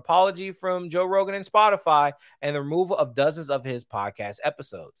 another apology from Joe Rogan and Spotify, and the removal of dozens of his podcast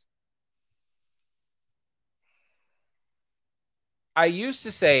episodes. I used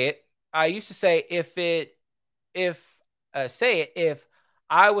to say if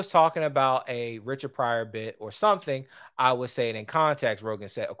I was talking about a Richard Pryor bit or something, I would say it in context. Rogan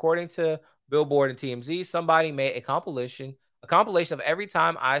said, according to Billboard and TMZ, somebody made a compilation of every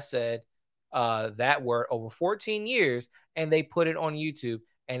time I said that word over 14 years, and they put it on YouTube,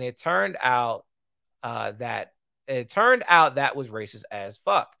 and it turned out that was racist as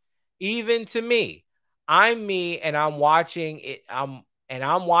fuck. Even to me, I'm me, and I'm watching it. I'm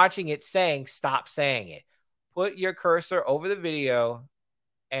watching it saying, stop saying it. Put your cursor over the video,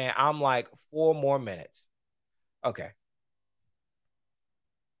 and I'm like 4 more minutes. Okay.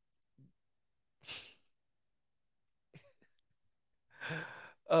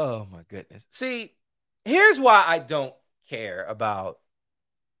 Oh my goodness. See, here's why I don't care about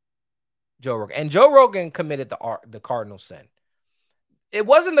Joe Rogan. And Joe Rogan committed the cardinal sin. It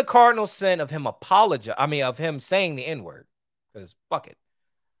wasn't the cardinal sin of him of him saying the N-word, because fuck it.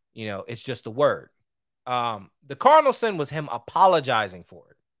 You know, it's just a word. The cardinal sin was him apologizing for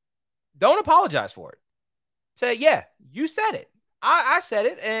it. Don't apologize for it. Said, yeah, you said it. I said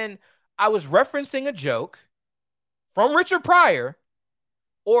it, and I was referencing a joke from Richard Pryor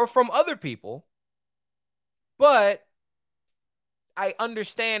or from other people, but I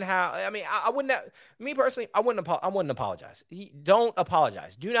understand how. I mean, I wouldn't. Me personally, I wouldn't. I wouldn't apologize. Don't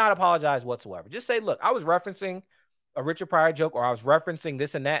apologize. Do not apologize whatsoever. Just say, look, I was referencing a Richard Pryor joke, or I was referencing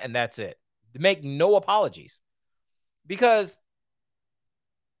this and that's it. Make no apologies, because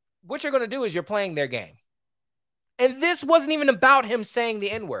what you're going to do is you're playing their game. And this wasn't even about him saying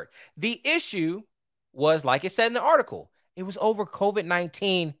the N-word. The issue was, like it said in the article, it was over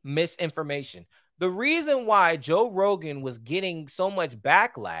COVID-19 misinformation. The reason why Joe Rogan was getting so much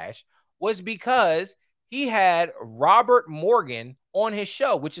backlash was because he had Robert Morgan on his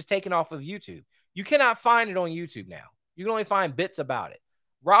show, which is taken off of YouTube. You cannot find it on YouTube now. You can only find bits about it.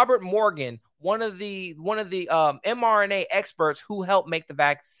 Robert Morgan, one of the mRNA experts who helped make the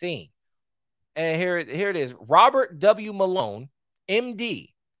vaccine. And here it is. Robert W. Malone, MD,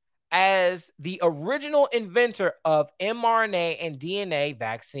 as the original inventor of mRNA and DNA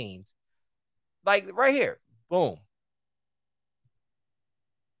vaccines. Like right here. Boom.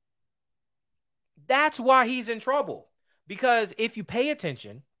 That's why he's in trouble. Because if you pay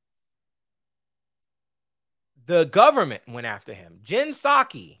attention, the government went after him. Jen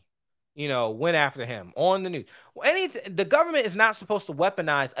Psaki, went after him on the news. The government is not supposed to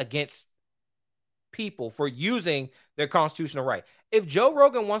weaponize against people for using their constitutional right. If Joe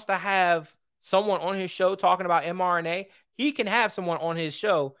Rogan wants to have someone on his show talking about mRNA, he can have someone on his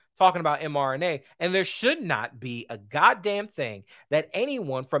show talking about mRNA, and there should not be a goddamn thing that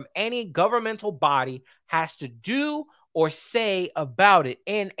anyone from any governmental body has to do or say about it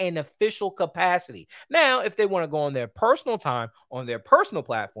in an official capacity. Now, if they want to go on their personal time, on their personal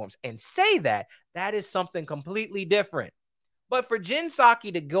platforms and say that, that is something completely different. But for Jen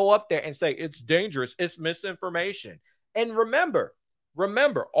Psaki to go up there and say it's dangerous, it's misinformation. And remember,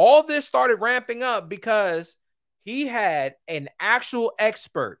 all this started ramping up because he had an actual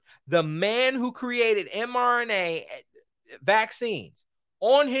expert, the man who created mRNA vaccines,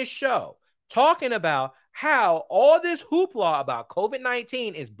 on his show, talking about how all this hoopla about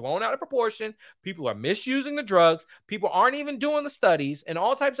COVID-19 is blown out of proportion. People are misusing the drugs. People aren't even doing the studies and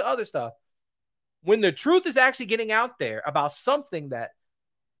all types of other stuff. When the truth is actually getting out there about something that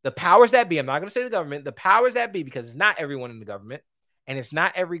the powers that be, I'm not going to say the government, the powers that be, because it's not everyone in the government and it's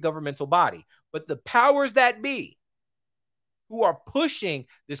not every governmental body, but the powers that be who are pushing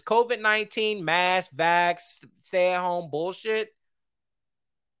this COVID-19 mask, vax, stay at home bullshit,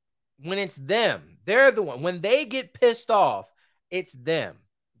 when it's them, they're the one. When they get pissed off, it's them.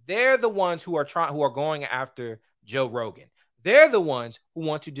 They're the ones who are going after Joe Rogan. They're the ones who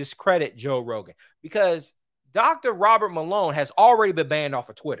want to discredit Joe Rogan, because Dr. Robert Malone has already been banned off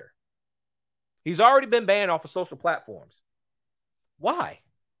of Twitter. He's already been banned off of social platforms. Why?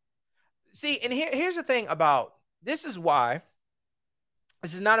 See, and here's the thing about this is why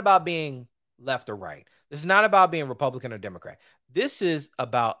this is not about being left or right. This is not about being Republican or Democrat. This is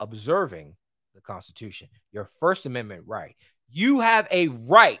about observing the Constitution, your First Amendment right. You have a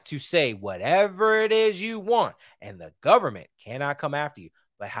right to say whatever it is you want, and the government cannot come after you.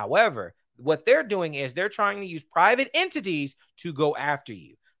 But however, what they're doing is they're trying to use private entities to go after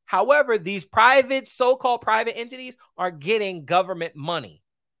you. However, these so-called private entities are getting government money.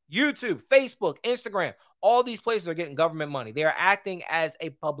 YouTube, Facebook, Instagram, all these places are getting government money. They are acting as a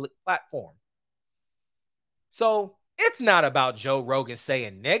public platform. So it's not about Joe Rogan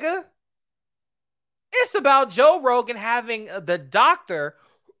saying nigga. It's about Joe Rogan having the doctor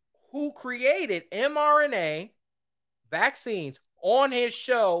who created mRNA vaccines on his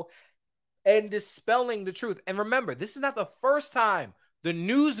show and dispelling the truth. And remember, this is not the first time the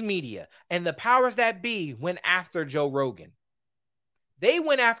news media and the powers that be went after Joe Rogan. They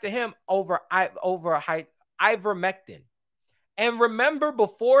went after him over ivermectin. And remember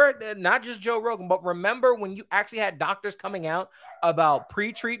before, not just Joe Rogan, but remember when you actually had doctors coming out about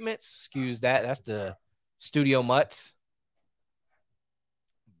pre-treatments? Excuse that. That's the studio mutts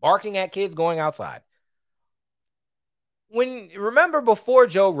barking at kids going outside. Remember before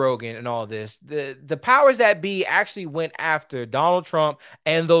Joe Rogan and all this, the powers that be actually went after Donald Trump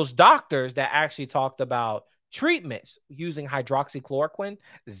and those doctors that actually talked about treatments using hydroxychloroquine,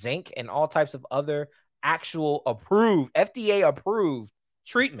 zinc, and all types of other actual approved, FDA approved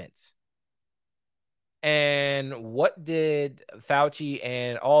treatments. And what did Fauci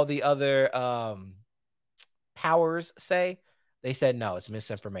and all the other powers say? They said, no, it's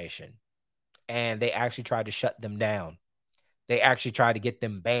misinformation. And they actually tried to shut them down. They actually tried to get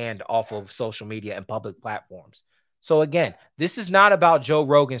them banned off of social media and public platforms. So again, this is not about Joe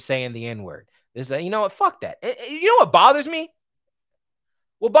Rogan saying the N-word. This is, you know what? Fuck that. You know what bothers me?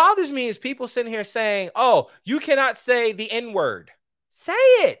 What bothers me is people sitting here saying, "Oh, you cannot say the N-word." Say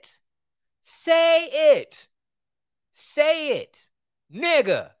it. Say it. Say it.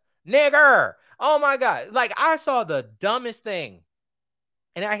 Nigga. Nigger. Oh my God. Like, I saw the dumbest thing,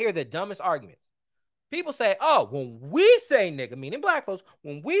 and I hear the dumbest argument. People say, "Oh, when we say nigga," meaning black folks,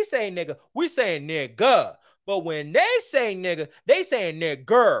 when we say nigga, we saying nigga. But when they say nigga, they saying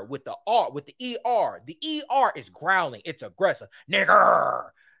nigger with the R, with the ER. The ER is growling. It's aggressive.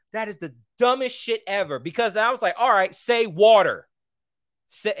 Nigger. That is the dumbest shit ever, because I was like, all right, say water.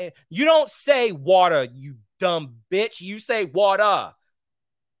 Say, you don't say water, you dumb bitch. You say water.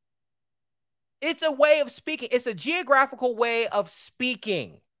 It's a way of speaking. It's a geographical way of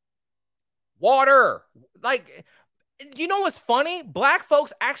speaking. Water. Like, you know what's funny? Black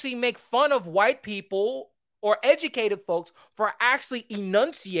folks actually make fun of white people or educated folks for actually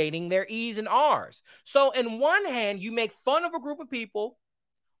enunciating their E's and R's. So in one hand, you make fun of a group of people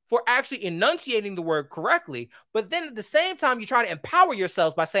for actually enunciating the word correctly, but then at the same time, you try to empower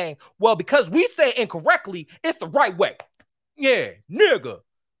yourselves by saying, well, because we say it incorrectly, it's the right way. Yeah, nigga.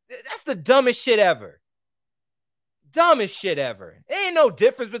 That's the dumbest shit ever. Dumbest shit ever. There ain't no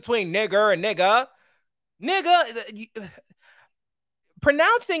difference between nigger and nigga. Nigga,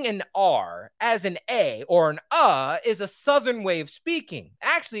 pronouncing an R as an A or an is a Southern way of speaking.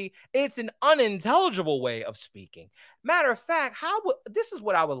 Actually, it's an unintelligible way of speaking. Matter of fact, this is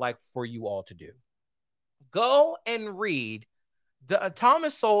what I would like for you all to do. Go and read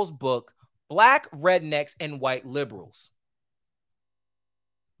Thomas Sowell's book, Black Rednecks and White Liberals.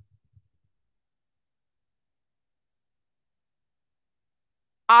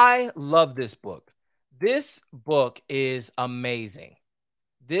 I love this book. This book is amazing.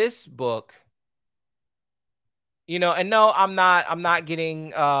 This book, and no, I'm not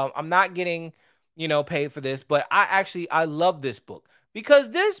getting paid for this, but I love this book, because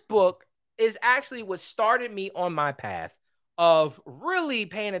this book is actually what started me on my path of really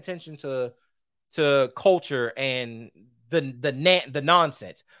paying attention to culture and the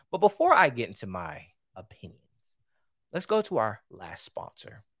nonsense. But before I get into my opinions, let's go to our last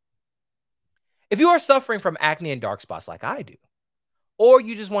sponsor. If you are suffering from acne and dark spots like I do, or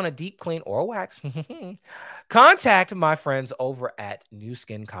you just want a deep clean or wax, contact my friends over at Nu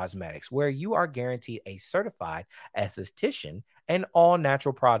Skin Cosmetics, where you are guaranteed a certified esthetician and all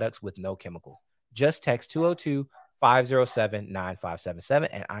natural products with no chemicals. Just text 202-507-9577,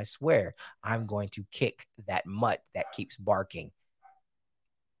 and I swear I'm going to kick that mutt that keeps barking.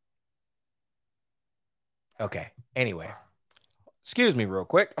 Okay, anyway, excuse me real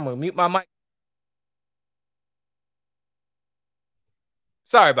quick. I'm going to mute my mic.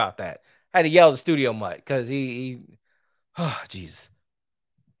 Sorry about that. I had to yell at the studio mutt because oh, Jesus.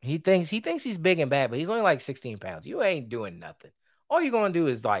 He thinks he's big and bad, but he's only like 16 pounds. You ain't doing nothing. All you're going to do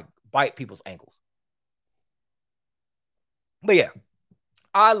is like bite people's ankles. But yeah,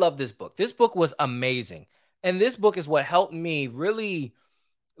 I love this book. This book was amazing. And this book is what helped me really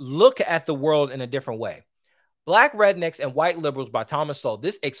look at the world in a different way. Black Rednecks and White Liberals by Thomas Sowell.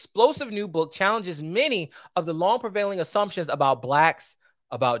 This explosive new book challenges many of the long prevailing assumptions about blacks,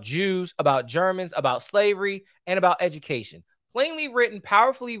 about Jews, about Germans, about slavery, and about education. Plainly written,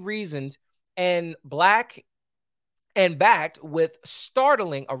 powerfully reasoned, and backed with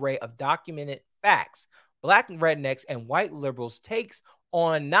startling array of documented facts. Black Rednecks and White Liberals takes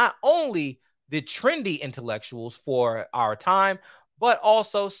on not only the trendy intellectuals for our time, but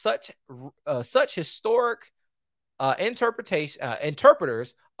also such historic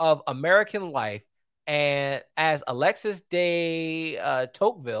interpreters of American life, and as Alexis de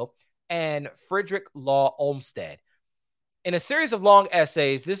Tocqueville and Frederick Law Olmsted. In a series of long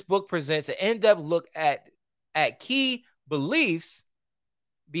essays, this book presents an in-depth look at key beliefs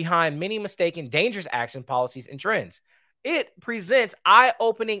behind many mistaken, dangerous action policies and trends. It presents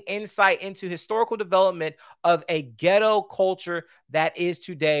eye-opening insight into historical development of a ghetto culture that is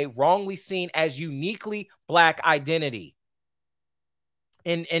today wrongly seen as uniquely black identity.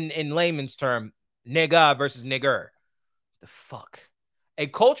 In layman's term, nigga versus nigger. The fuck? A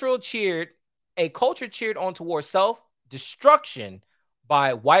culture cheered on towards self-destruction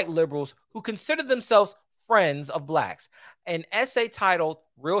by white liberals who consider themselves friends of blacks. An essay titled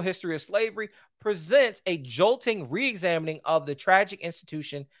Real History of Slavery presents a jolting re-examining of the tragic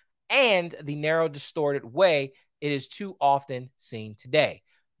institution and the narrow, distorted way it is too often seen today.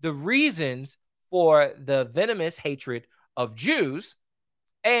 The reasons for the venomous hatred of Jews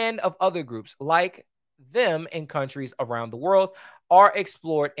and of other groups like them in countries around the world are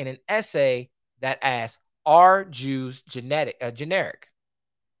explored in an essay that asks, Are Jews generic?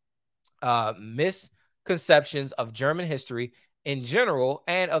 Misconceptions of German history in general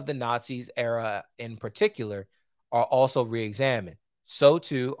and of the Nazis era in particular are also re-examined. So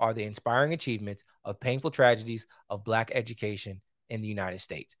too are the inspiring achievements of painful tragedies of Black education in the United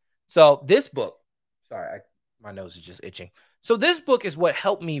States. So this book, sorry, my nose is just itching. So this book is what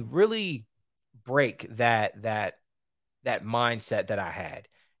helped me really break that mindset that I had.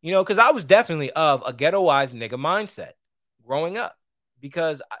 You know, because I was definitely of a ghettoized nigga mindset growing up.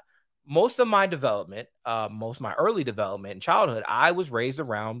 Because most of my development, most of my early development in childhood, I was raised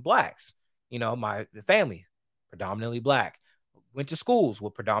around blacks. You know, my family, predominantly black, went to schools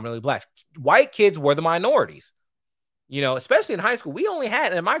with predominantly black. White kids were the minorities. You know, especially in high school, we only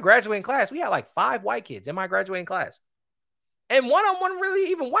had in my graduating class, we had like 5 white kids in my graduating class, and one on one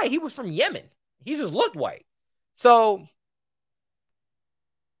really even white. He was from Yemen. He just looked white. So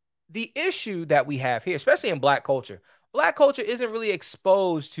the issue that we have here, especially in black culture isn't really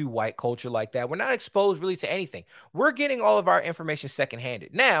exposed to white culture like that. We're not exposed really to anything. We're getting all of our information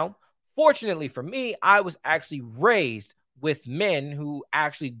secondhanded. Now, fortunately for me, I was actually raised with men who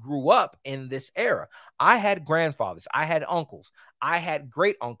actually grew up in this era. I had grandfathers, I had uncles, I had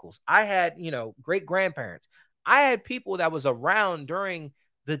great uncles, I had, great grandparents. I had people that was around during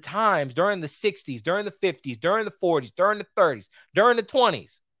the times, during the 60s, during the 50s, during the 40s, during the 30s, during the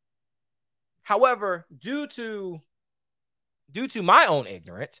 20s. However, due to my own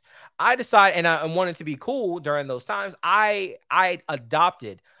ignorance, I decided, and I wanted to be cool during those times. I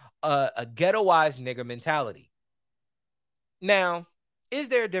adopted a ghettoized nigger mentality. Now, is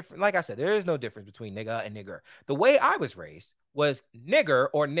there a difference? Like I said, there is no difference between nigga and nigger. The way I was raised was nigger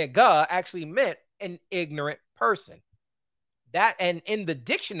or nigga actually meant an ignorant person. That, and in the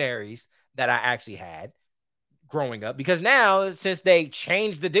dictionaries that I actually had growing up, because now since they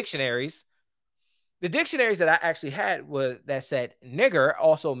changed the dictionaries that I actually had was that said nigger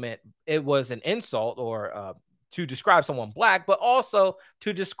also meant it was an insult or to describe someone black, but also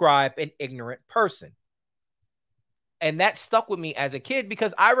to describe an ignorant person. And that stuck with me as a kid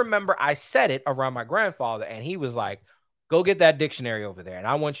because I remember I said it around my grandfather and he was like, go get that dictionary over there. And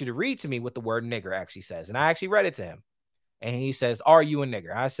I want you to read to me what the word nigger actually says. And I actually read it to him. And he says, are you a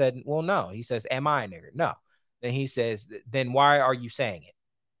nigger? I said, well, no. He says, am I a nigger? No. Then he says, then why are you saying it?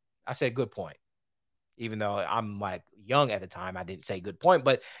 I said, good point. Even though I'm like young at the time, I didn't say good point,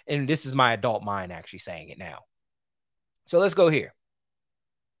 and this is my adult mind actually saying it now. So let's go here.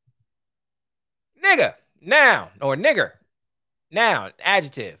 Nigga, noun, or nigger, noun,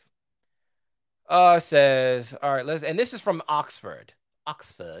 adjective. Says, all right, and this is from Oxford.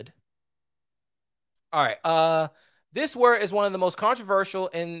 Oxford. All right. This word is one of the most controversial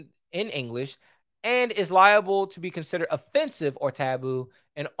in English and is liable to be considered offensive or taboo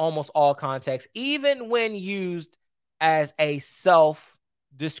in almost all contexts, even when used as a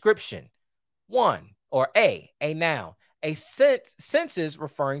self-description. One, or a noun, a senses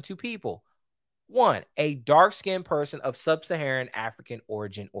referring to people. One, a dark-skinned person of sub-Saharan African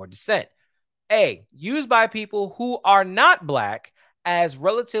origin or descent. A, used by people who are not black as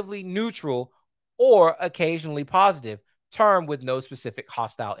relatively neutral or occasionally positive term with no specific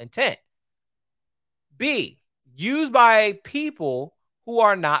hostile intent. B, used by people who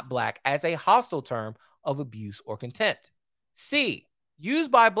are not black as a hostile term of abuse or contempt. C, used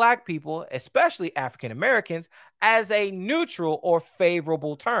by black people, especially African Americans, as a neutral or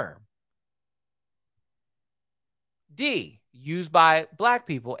favorable term. D, used by black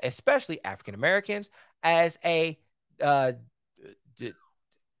people, especially African Americans, as a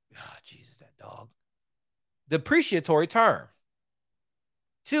Jesus, that dog. Depreciatory term.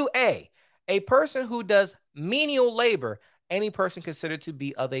 2A, a person who does menial labor, any person considered to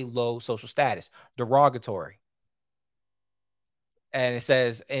be of a low social status. Derogatory. And it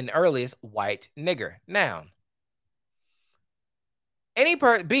says in earliest, white nigger, noun.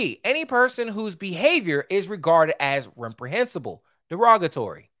 B, any person whose behavior is regarded as reprehensible,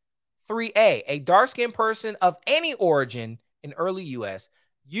 derogatory. 3A, a dark-skinned person of any origin in early U.S.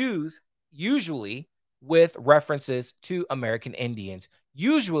 usually with references to American Indians,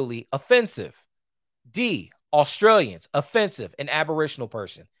 usually offensive. D, Australians, offensive, an Aboriginal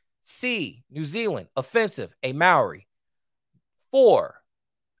person. C, New Zealand, offensive, a Maori. 4,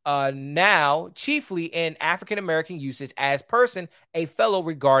 now chiefly in African American usage as person, a fellow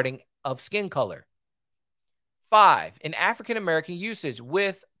regarding of skin color. 5, in African American usage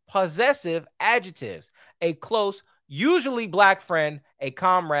with possessive adjectives, a close, usually black friend, a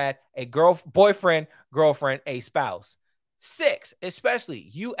comrade, a boyfriend, girlfriend, a spouse. 6, especially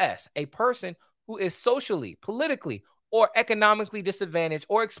U.S., a person who is socially, politically, or economically disadvantaged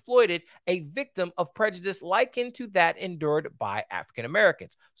or exploited, a victim of prejudice likened to that endured by African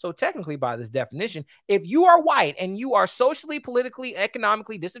Americans. So, technically, by this definition, if you are white and you are socially, politically,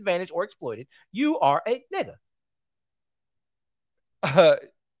 economically disadvantaged or exploited, you are a nigga.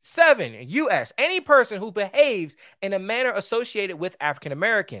 7, U.S. Any person who behaves in a manner associated with African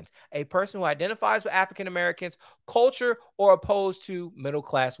Americans, a person who identifies with African Americans, culture, or opposed to middle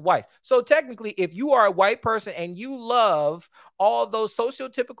class whites. So technically, if you are a white person and you love all those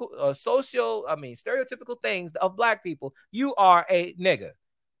stereotypical things of black people, you are a nigga.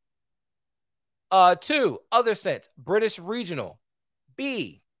 2, other sense, British regional.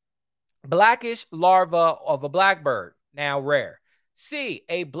 B, blackish larva of a blackbird, now rare. C,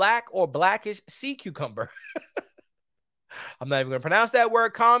 a black or blackish sea cucumber. I'm not even going to pronounce that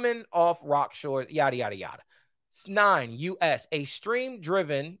word. Common off rock shores, yada, yada, yada. 9, U.S., a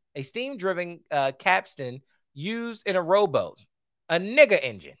steam-driven capstan used in a rowboat, a nigga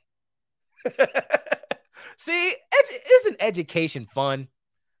engine. See, isn't education fun?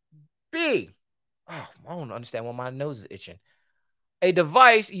 B, I don't understand why my nose is itching. A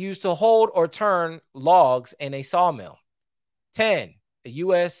device used to hold or turn logs in a sawmill. 10,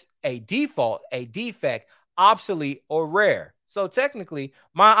 U.S., a default, a defect, obsolete, or rare. So technically,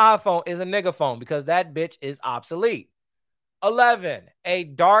 my iPhone is a nigga phone because that bitch is obsolete. 11, a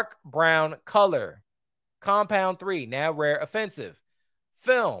dark brown color. Compound 3, now rare, offensive.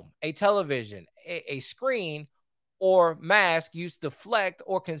 Film, a television, a screen, or mask used to deflect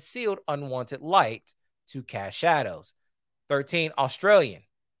or concealed unwanted light to cast shadows. 13, Australian.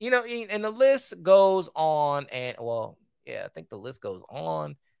 And the list goes on and, well, yeah, I think the list goes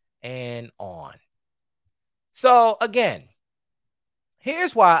on and on. So, again,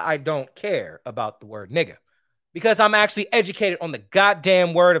 here's why I don't care about the word nigga. Because I'm actually educated on the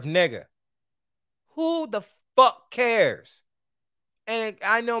goddamn word of nigga. Who the fuck cares? And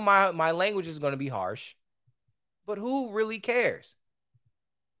I know my language is going to be harsh, but who really cares?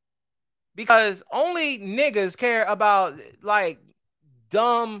 Because only niggas care about, like,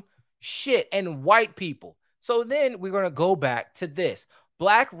 dumb shit and white people. So then we're going to go back to this: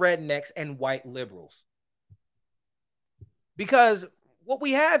 black rednecks and white liberals. Because what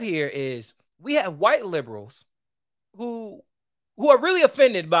we have here is we have white liberals who are really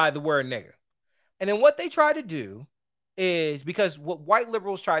offended by the word nigger. And then what they try to do is, because what white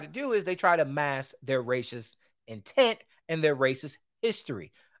liberals try to do is they try to mask their racist intent and their racist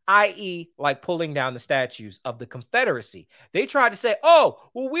history, i.e., like pulling down the statues of the Confederacy. They try to say, oh,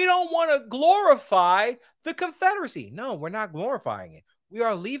 well, we don't want to glorify the Confederacy. No, we're not glorifying it. We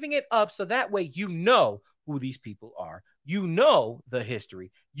are leaving it up so that way you know who these people are. You know the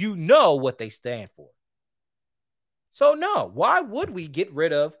history. You know what they stand for. So no, why would we get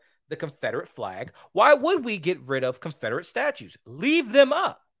rid of the Confederate flag? Why would we get rid of Confederate statues? Leave them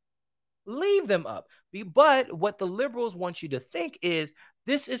up. Leave them up. But what the liberals want you to think is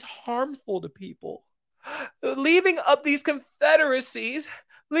this is harmful to people. Leaving up these Confederacies,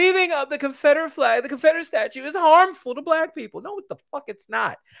 leaving up the Confederate flag, the Confederate statue is harmful to black people. No, what the fuck it's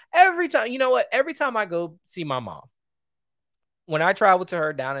not. Every time, you know what? Every time I go see my mom, when I travel to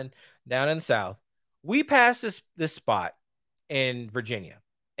her down in the South, we pass this spot in Virginia,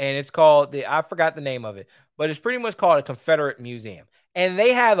 and it's called I forgot the name of it, but it's pretty much called a Confederate Museum. And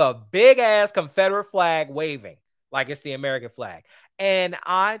they have a big ass Confederate flag waving like it's the American flag. And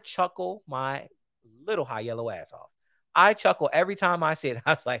I chuckle my little high yellow ass off. I chuckle every time I see it.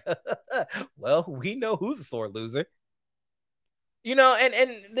 I was like, well, we know who's a sore loser. And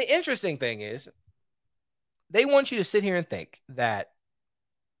the interesting thing is they want you to sit here and think that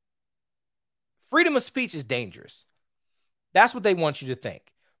freedom of speech is dangerous. That's what they want you to think.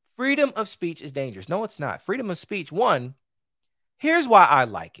 Freedom of speech is dangerous. No, it's not. Freedom of speech, one, here's why I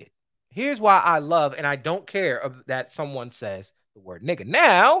like it. Here's why I love, and I don't care that someone says the word nigga.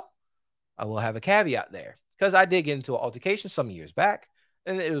 Now, I will have a caveat there, because I did get into an altercation some years back,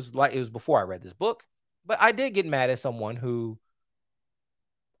 and it was before I read this book, but I did get mad at someone who,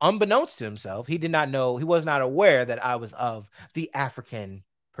 unbeknownst to himself, he did not know, he was not aware that I was of the African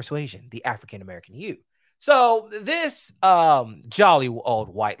persuasion, the African American hue. So this jolly old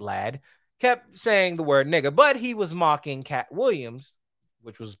white lad kept saying the word nigga, but he was mocking Cat Williams,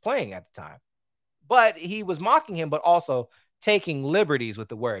 which was playing at the time. But he was mocking him, but also taking liberties with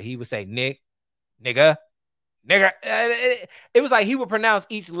the word. He would say nigga. It was like he would pronounce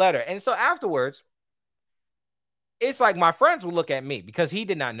each letter. And so afterwards, it's like my friends would look at me because he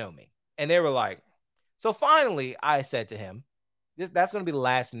did not know me. And they were like, so finally I said to him, that's going to be the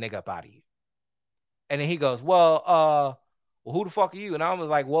last nigga up out of you. And then he goes, well, well, who the fuck are you? And I was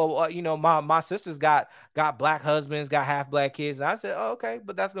like, well, my sisters got black husbands, got half black kids. And I said, oh, okay,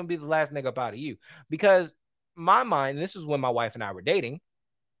 but that's gonna be the last nigga up out of you. Because my mind, this is when my wife and I were dating.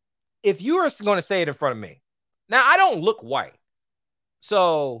 If you are gonna say it in front of me, now I don't look white.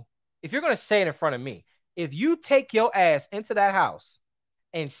 So if you're gonna say it in front of me, if you take your ass into that house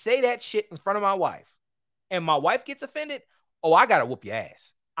and say that shit in front of my wife, and my wife gets offended, oh, I gotta whoop your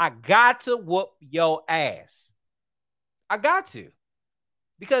ass. I got to whoop your ass. I got to.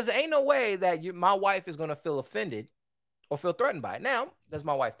 Because there ain't no way that my wife is gonna feel offended or feel threatened by it. Now, does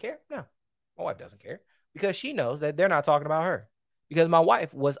my wife care? No, my wife doesn't care because she knows that they're not talking about her. Because my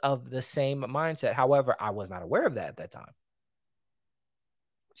wife was of the same mindset. However, I was not aware of that at that time.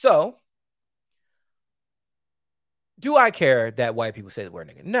 So, do I care that white people say the word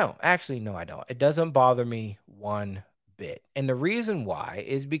nigga? No, actually, no, I don't. It doesn't bother me one bit. And the reason why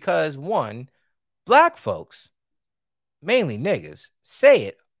is because, one, black folks, mainly niggas, say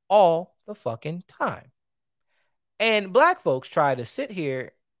it all the fucking time. And black folks try to sit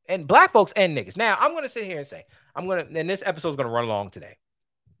here, and black folks and niggas. Now, I'm going to sit here and say, and this episode is going to run long today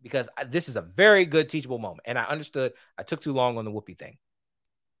because this is a very good teachable moment. And I understood I took too long on the whoopee thing.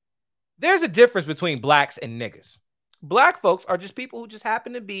 There's a difference between blacks and niggas. Black folks are just people who just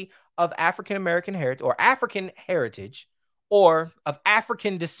happen to be of African American heritage or African heritage or of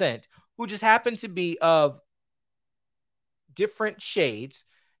African descent who just happen to be of different shades,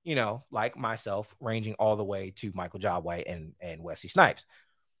 like myself, ranging all the way to Michael Jai White and Wesley Snipes.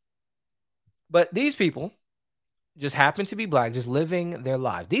 But these people just happen to be black, just living their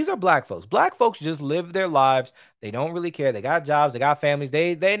lives. These are black folks. Black folks just live their lives. They don't really care. They got jobs. They got families.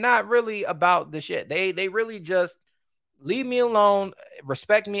 They're not really about the shit. They really just leave me alone,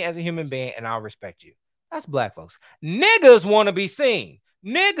 respect me as a human being, and I'll respect you. That's black folks. Niggas want to be seen.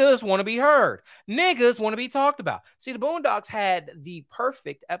 Niggas want to be heard. Niggas want to be talked about. See, the Boondocks had the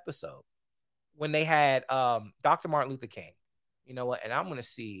perfect episode when they had Dr. Martin Luther King. You know what? And I'm going to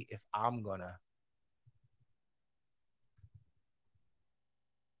see if I'm going to.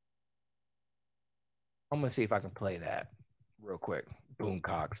 I'm going to see if I can play that real quick.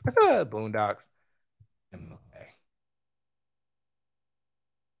 Boondocks. Boondocks. Okay.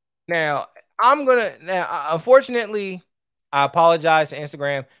 Now, unfortunately, I apologize to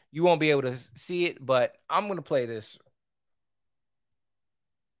Instagram. You won't be able to see it, but I'm going to play this.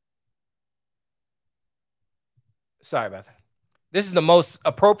 Sorry about that. This is the most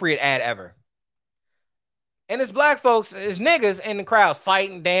appropriate ad ever. And it's black folks, it's niggas in the crowds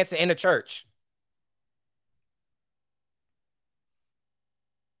fighting, dancing in the church.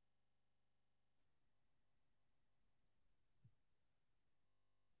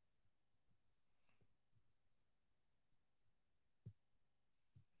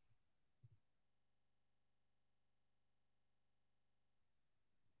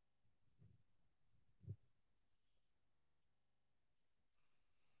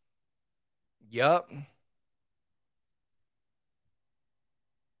 Yup.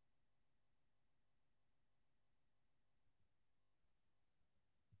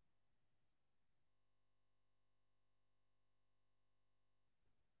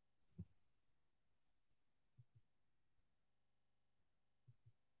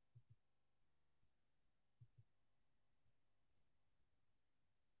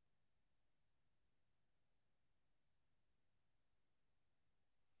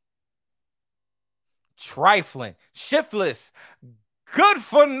 Trifling, shiftless, good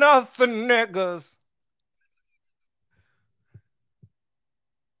for nothing niggas.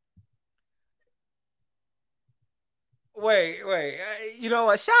 Wait. You know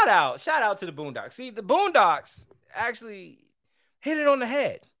what? Shout out to the Boondocks. See, the Boondocks actually hit it on the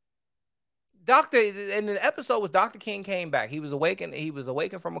head. In the episode was Dr. King came back. He was awakened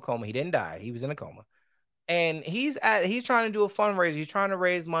from a coma. He didn't die. He was in a coma. And he's trying to do a fundraiser. He's trying to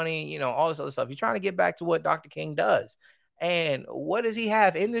raise money, all this other stuff. He's trying to get back to what Dr. King does. And what does he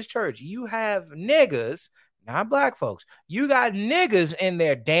have in this church? You have niggas, not black folks. You got niggas in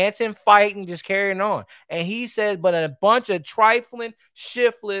there dancing, fighting, just carrying on. And he said, but a bunch of trifling,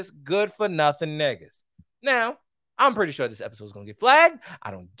 shiftless, good for nothing niggas. Now, I'm pretty sure this episode is going to get flagged.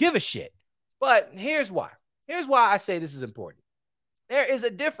 I don't give a shit. But here's why. Here's why I say this is important. There is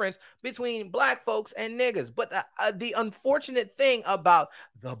a difference between black folks and niggas. But the unfortunate thing about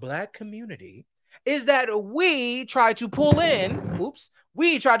the black community is that we try to pull in our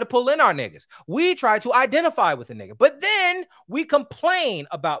niggas. We try to identify with the nigga. But then we complain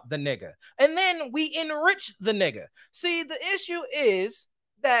about the nigga. And then we enrich the nigga. See, the issue is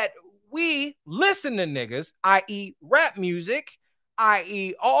that we listen to niggas, i.e. rap music,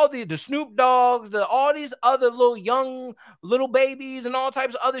 i.e., all the Snoop Dogs, all these other little young little babies and all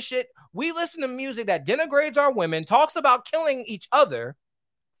types of other shit. We listen to music that denigrates our women, talks about killing each other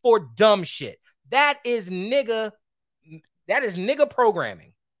for dumb shit. That is nigga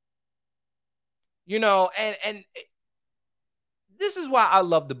programming. You know, and this is why I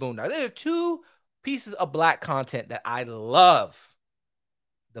love the Boondocks. There are two pieces of black content that I love: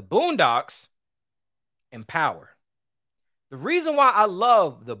 the Boondocks and Power. The reason why I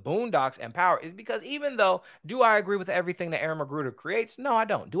love the Boondocks and Power is because even though, do I agree with everything that Aaron McGruder creates? No, I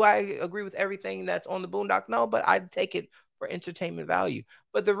don't. Do I agree with everything that's on the Boondocks? No, but I take it for entertainment value.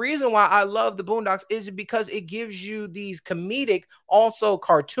 But the reason why I love the Boondocks is because it gives you these comedic, also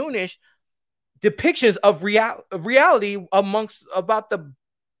cartoonish depictions of reality amongst about the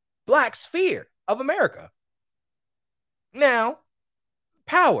black sphere of America. Now,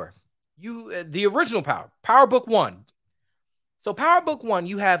 Power, the original Power Book 1. So Power Book 1,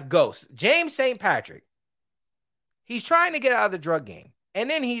 you have Ghost, James St. Patrick. He's trying to get out of the drug game.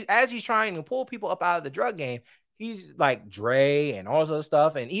 And then as he's trying to pull people up out of the drug game, he's like Dre and all this other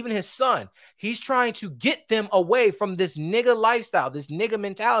stuff. And even his son, he's trying to get them away from this nigga lifestyle, this nigga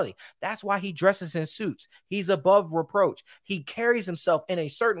mentality. That's why he dresses in suits. He's above reproach. He carries himself in a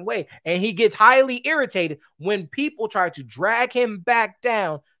certain way. And he gets highly irritated when people try to drag him back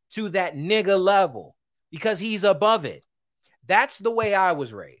down to that nigga level because he's above it. That's the way I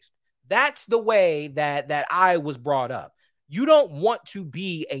was raised. That's the way that I was brought up. You don't want to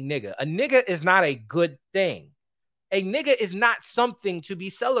be a nigga. A nigga is not a good thing. A nigga is not something to be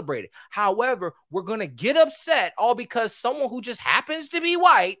celebrated. However, we're going to get upset all because someone who just happens to be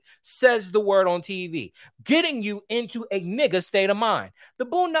white says the word on TV, getting you into a nigga state of mind. The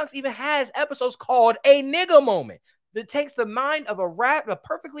Boondocks even has episodes called A Nigga Moment that takes the mind of a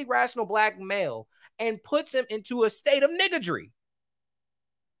perfectly rational black male and puts him into a state of niggadry.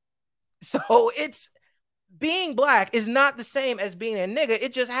 So it's being black is not the same as being a nigga.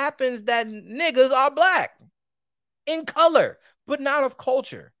 It just happens that niggas are black in color, but not of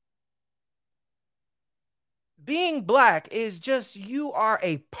culture. Being black is just you are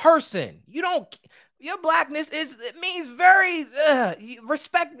a person. Your blackness means very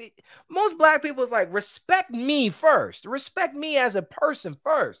respect. Most black people is like, respect me first. Respect me as a person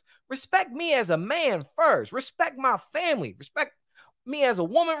first. Respect me as a man first. Respect my family. Respect me as a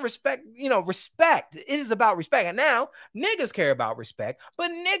woman. Respect. It is about respect. And now niggas care about respect,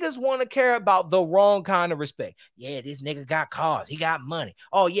 but niggas want to care about the wrong kind of respect. Yeah, this nigga got cars. He got money.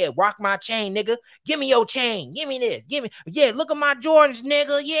 Oh yeah, rock my chain, nigga. Give me your chain. Give me this. Yeah, look at my Jordans,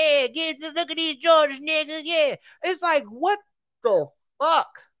 nigga. Yeah, look at these Jordans, nigga. Yeah. It's like, what the fuck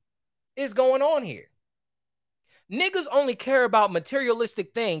is going on here? Niggas only care about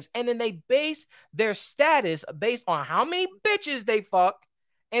materialistic things, and then they base their status based on how many bitches they fuck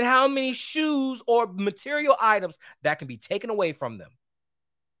and how many shoes or material items that can be taken away from them.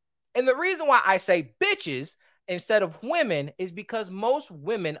 And the reason why I say bitches instead of women is because most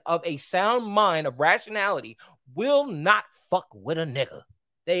women of a sound mind of rationality will not fuck with a nigga.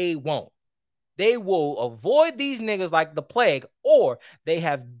 They won't. They will avoid these niggas like the plague, or they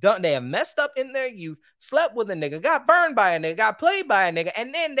have messed up in their youth, slept with a nigga, got burned by a nigga, got played by a nigga,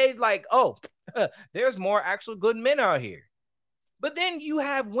 and then they like, oh, there's more actual good men out here. But then you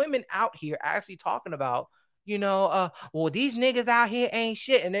have women out here actually talking about, well, these niggas out here ain't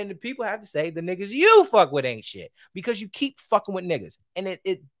shit. And then the people have to say the niggas you fuck with ain't shit because you keep fucking with niggas. And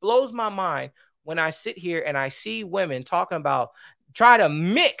it blows my mind when I sit here and I see women talking about try to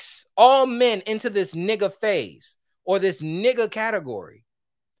mix all men into this nigga phase or this nigga category.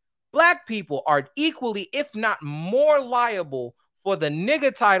 Black people are equally, if not more liable for the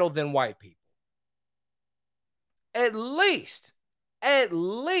nigga title than white people. At least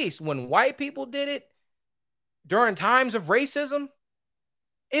when white people did it during times of racism,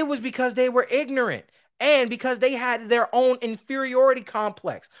 it was because they were ignorant and because they had their own inferiority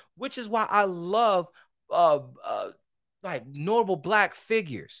complex, which is why I love like notable black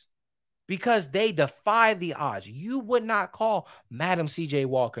figures, because they defy the odds. You would not call Madam C.J.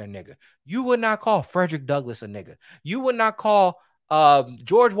 Walker a nigga. You would not call Frederick Douglass a nigga. You would not call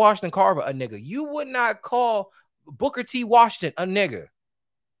George Washington Carver a nigga. You would not call Booker T. Washington a nigga.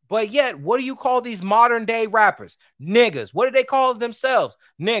 But yet, what do you call these modern day rappers? Niggas. What do they call themselves?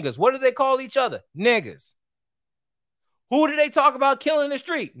 Niggas. What do they call each other? Niggas. Who do they talk about killing in the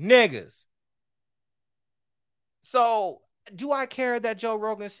street? Niggas. So, do I care that Joe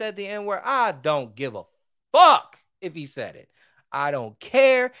Rogan said the N-word? I don't give a fuck if he said it. I don't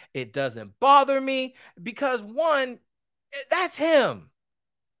care. It doesn't bother me because, one, that's him.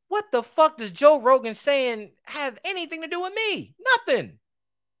 What the fuck does Joe Rogan saying have anything to do with me? Nothing.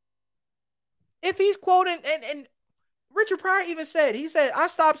 If he's quoting, and Richard Pryor even said, he said, I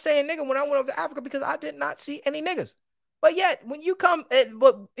stopped saying nigga when I went over to Africa because I did not see any niggas. But yet, when you come,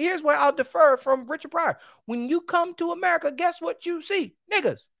 but here's where I'll defer from Richard Pryor. When you come to America, guess what you see?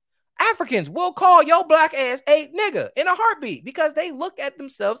 Niggas. Africans will call your black ass a nigga in a heartbeat because they look at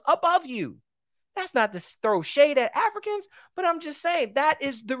themselves above you. That's not to throw shade at Africans, but I'm just saying that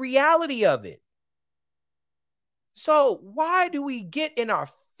is the reality of it. So why do we get in our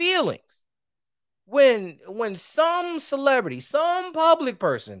feelings when some celebrity, some public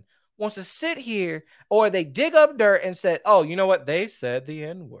person wants to sit here, or they dig up dirt and said, oh, you know what? They said the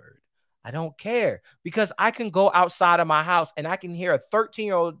N-word. I don't care, because I can go outside of my house and I can hear a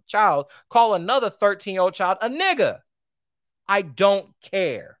 13-year-old child call another 13-year-old child a nigga. I don't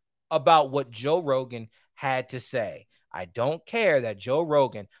care about what Joe Rogan had to say. I don't care that Joe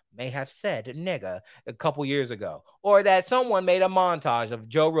Rogan may have said nigga a couple years ago, or that someone made a montage of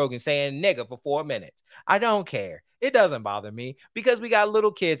Joe Rogan saying nigga for 4 minutes. I don't care. It doesn't bother me, because we got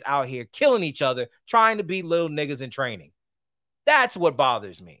little kids out here killing each other, trying to be little niggas in training. That's what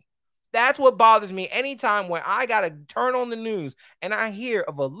bothers me. That's what bothers me anytime when I got to turn on the news and I hear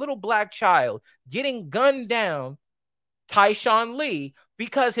of a little black child getting gunned down, Tyshawn Lee,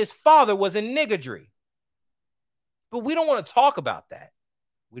 because his father was in niggadry. But we don't want to talk about that.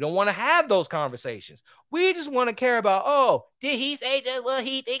 We don't want to have those conversations. We just want to care about, oh, did he say just what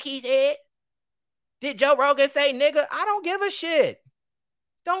he think he said? Did Joe Rogan say nigga? I don't give a shit.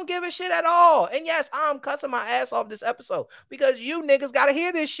 Don't give a shit at all. And yes, I'm cussing my ass off this episode because you niggas got to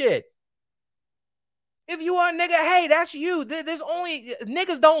hear this shit. If you are a nigga, hey, that's you. There's only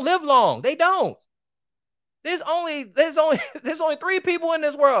niggas don't live long. They don't. There's only 3 people in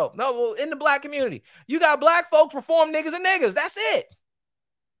this world. No, in the black community. You got black folks, reform niggas, and niggas. That's it.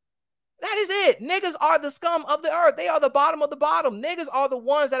 That is it. Niggas are the scum of the earth. They are the bottom of the bottom. Niggas are the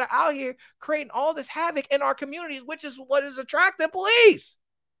ones that are out here creating all this havoc in our communities, which is what is attracting police.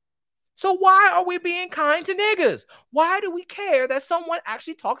 So why are we being kind to niggas? Why do we care that someone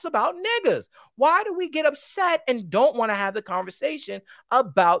actually talks about niggas? Why do we get upset and don't want to have the conversation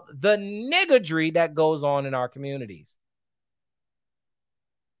about the niggadry that goes on in our communities?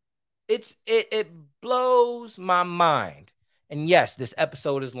 It blows my mind. And yes, this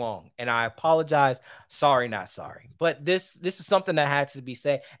episode is long, and I apologize. Sorry, not sorry. But this is something that had to be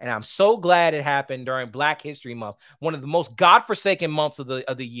said, and I'm so glad it happened during Black History Month, one of the most godforsaken months of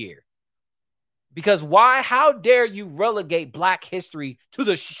the year. Because why? How dare you relegate Black history to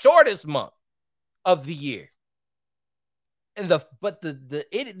the shortest month of the year? And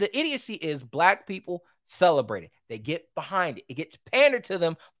the idiocy is Black people celebrate it. They get behind it. It gets pandered to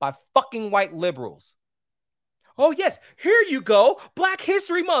them by fucking white liberals. Oh yes, here you go, Black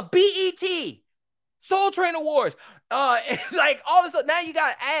History Month, BET, Soul Train Awards. It's like all of a sudden now you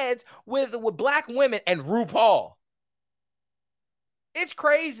got ads with Black women and RuPaul. It's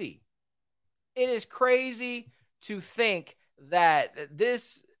crazy. It is crazy to think that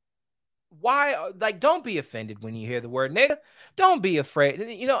this, why, like, don't be offended when you hear the word nigga. Don't be afraid.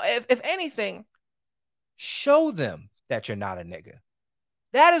 You know, if anything, show them that you're not a nigga.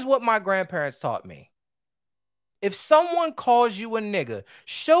 That is what my grandparents taught me. If someone calls you a nigga,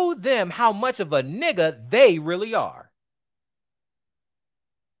 show them how much of a nigga they really are.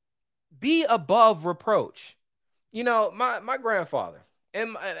 Be above reproach. You know, my grandfather,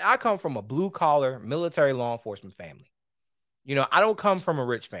 and I come from a blue-collar military law enforcement family. You know, I don't come from a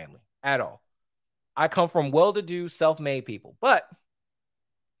rich family at all. I come from well-to-do, self-made people. But,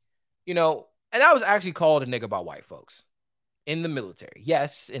 you know, and I was actually called a nigga by white folks in the military.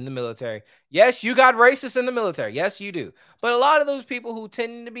 Yes, in the military. Yes, you got racists in the military. Yes, you do. But a lot of those people who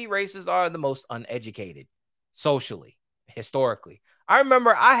tend to be racist are the most uneducated socially, historically. I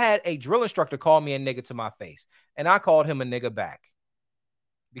remember I had a drill instructor call me a nigga to my face, and I called him a nigga back.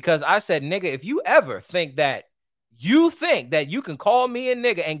 Because I said, nigga, if you ever think that you can call me a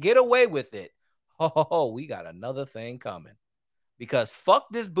nigga and get away with it, we got another thing coming. Because fuck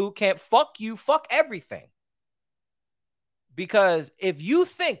this boot camp, fuck you, fuck everything. Because if you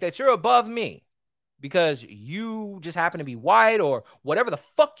think that you're above me because you just happen to be white or whatever the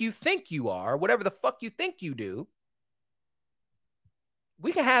fuck you think you are, whatever the fuck you think you do,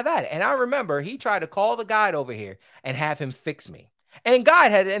 we can have that. And I remember he tried to call the guide over here and have him fix me. And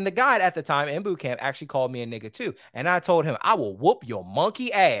the guide at the time in boot camp actually called me a nigga too. And I told him, I will whoop your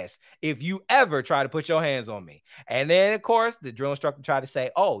monkey ass if you ever try to put your hands on me. And then, of course, the drill instructor tried to say,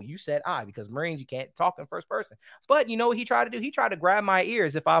 oh, you said I, because Marines, you can't talk in first person. But you know what he tried to do? He tried to grab my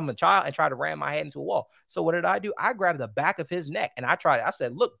ears if I'm a child and try to ram my head into a wall. So what did I do? I grabbed the back of his neck and I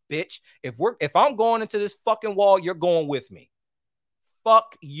said, look, bitch, if I'm going into this fucking wall, you're going with me.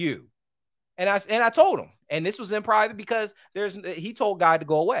 Fuck you. And I told him, and this was in private because he told guy to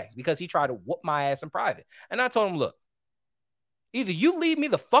go away because he tried to whoop my ass in private. And I told him, look, either you leave me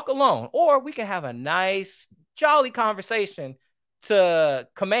the fuck alone or we can have a nice, jolly conversation to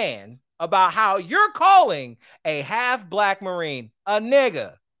command about how you're calling a half black Marine a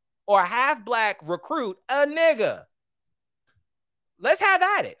nigga or a half black recruit a nigga. Let's have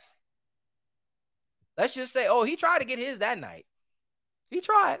at it. Let's just say, oh, he tried to get his that night. He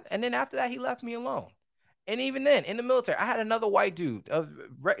tried, and then after that, he left me alone. And even then, in the military, I had another white dude.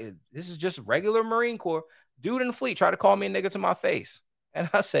 This is just regular Marine Corps dude in the fleet tried to call me a nigga to my face, and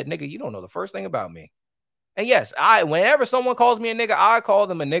I said, "Nigga, you don't know the first thing about me." And yes, whenever someone calls me a nigga, I call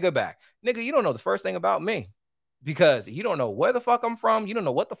them a nigga back. Nigga, you don't know the first thing about me because you don't know where the fuck I'm from. You don't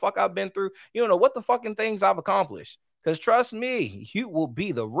know what the fuck I've been through. You don't know what the fucking things I've accomplished. Because trust me, you will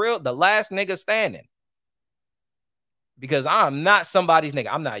be the last nigga standing. Because I'm not somebody's nigga.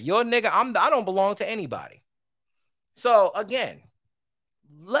 I'm not your nigga. I don't belong to anybody. So again,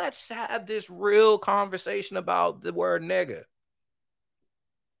 let's have this real conversation about the word nigga.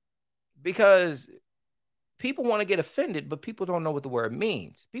 Because people want to get offended, but people don't know what the word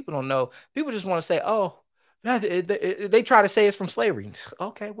means. People don't know. People just want to say, oh, they try to say it's from slavery.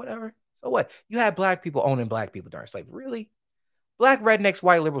 Okay, whatever. So what? You had black people owning black people during slavery. Really? Black rednecks,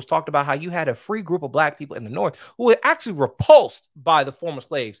 white liberals talked about how you had a free group of black people in the North who were actually repulsed by the former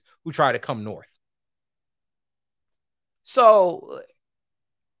slaves who tried to come north. So,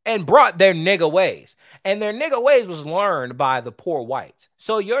 and brought their nigga ways. And their nigga ways was learned by the poor whites.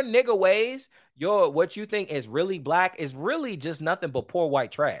 So your nigga ways, what you think is really black is really just nothing but poor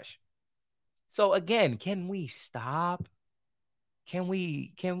white trash. So again, can we stop? Can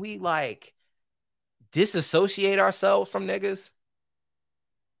we like disassociate ourselves from niggas?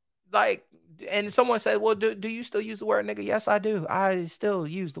 Like, and someone said, well, do you still use the word nigga? Yes, I do. I still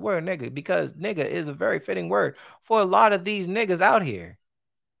use the word nigga because nigga is a very fitting word for a lot of these niggas out here.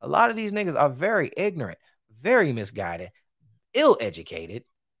 A lot of these niggas are very ignorant, very misguided, ill-educated.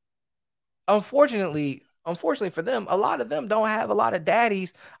 Unfortunately for them, a lot of them don't have a lot of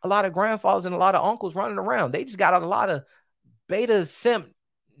daddies, a lot of grandfathers, and a lot of uncles running around. They just got a lot of beta simp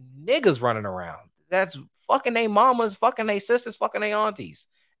niggas running around. That's fucking their mamas, fucking their sisters, fucking their aunties.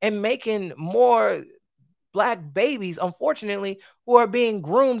 And making more black babies, unfortunately, who are being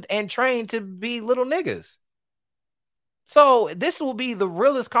groomed and trained to be little niggas. So this will be the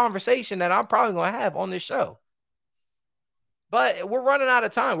realest conversation that I'm probably going to have on this show. But we're running out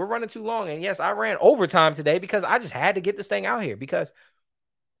of time. We're running too long. And yes, I ran overtime today because I just had to get this thing out here because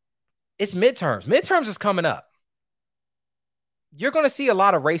it's midterms. Midterms is coming up. You're going to see a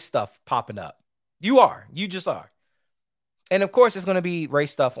lot of race stuff popping up. You just are. And of course, it's going to be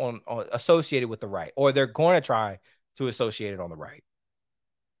race stuff on associated with the right, or they're going to try to associate it on the right.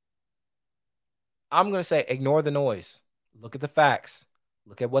 I'm going to say ignore the noise. Look at the facts.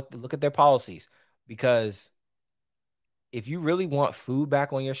 Look at their policies. Because if you really want food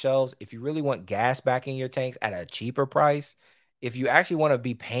back on your shelves, if you really want gas back in your tanks at a cheaper price, if you actually want to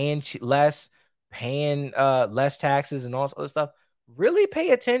be paying less taxes and all this other stuff, really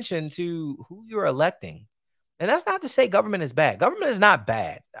pay attention to who you're electing. And that's not to say government is bad. Government is not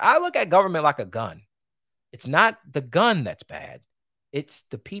bad. I look at government like a gun. It's not the gun that's bad. It's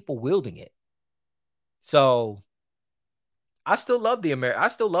the people wielding it. So I still love I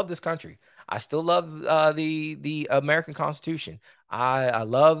still love this country. I still love the American Constitution. I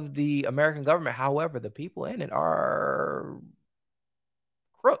love the American government. However, the people in it are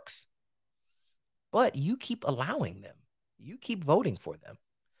crooks. But you keep allowing them. You keep voting for them.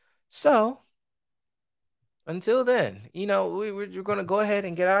 So until then, we're going to go ahead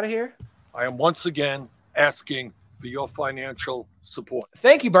and get out of here. I am once again asking for your financial support.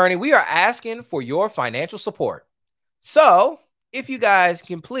 Thank you, Bernie. We are asking for your financial support. So if you guys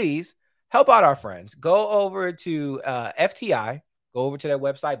can please help out our friends, go over to FTI, go over to their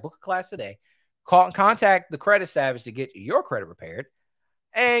website, book a class today, contact the Credit Savage to get your credit repaired,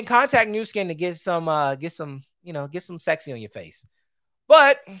 and contact Nu Skin to get some sexy on your face.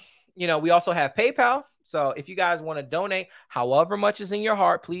 But, we also have PayPal. So if you guys want to donate however much is in your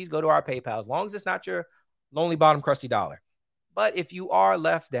heart, please go to our PayPal. As long as it's not your lonely bottom crusty dollar. But if you are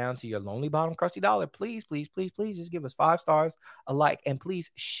left down to your lonely bottom crusty dollar, please, please, please, please just give us 5 stars, a like, and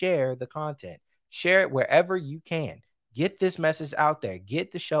please share the content. Share it wherever you can. Get this message out there.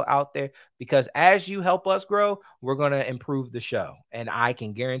 Get the show out there, because as you help us grow, we're going to improve the show. And I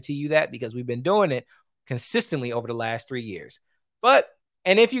can guarantee you that, because we've been doing it consistently over the last 3 years.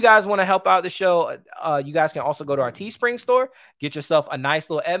 And if you guys want to help out the show, you guys can also go to our Teespring store, get yourself a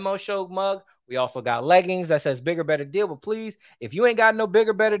nice little Edmo Show mug. We also got leggings that says bigger, better deal. But please, if you ain't got no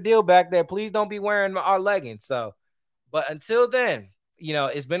bigger, better deal back there, please don't be wearing our leggings. But until then,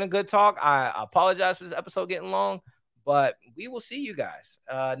 it's been a good talk. I apologize for this episode getting long, but we will see you guys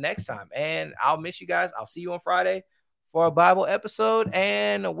next time. And I'll miss you guys. I'll see you on Friday for a Bible episode.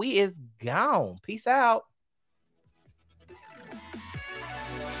 And we is gone. Peace out.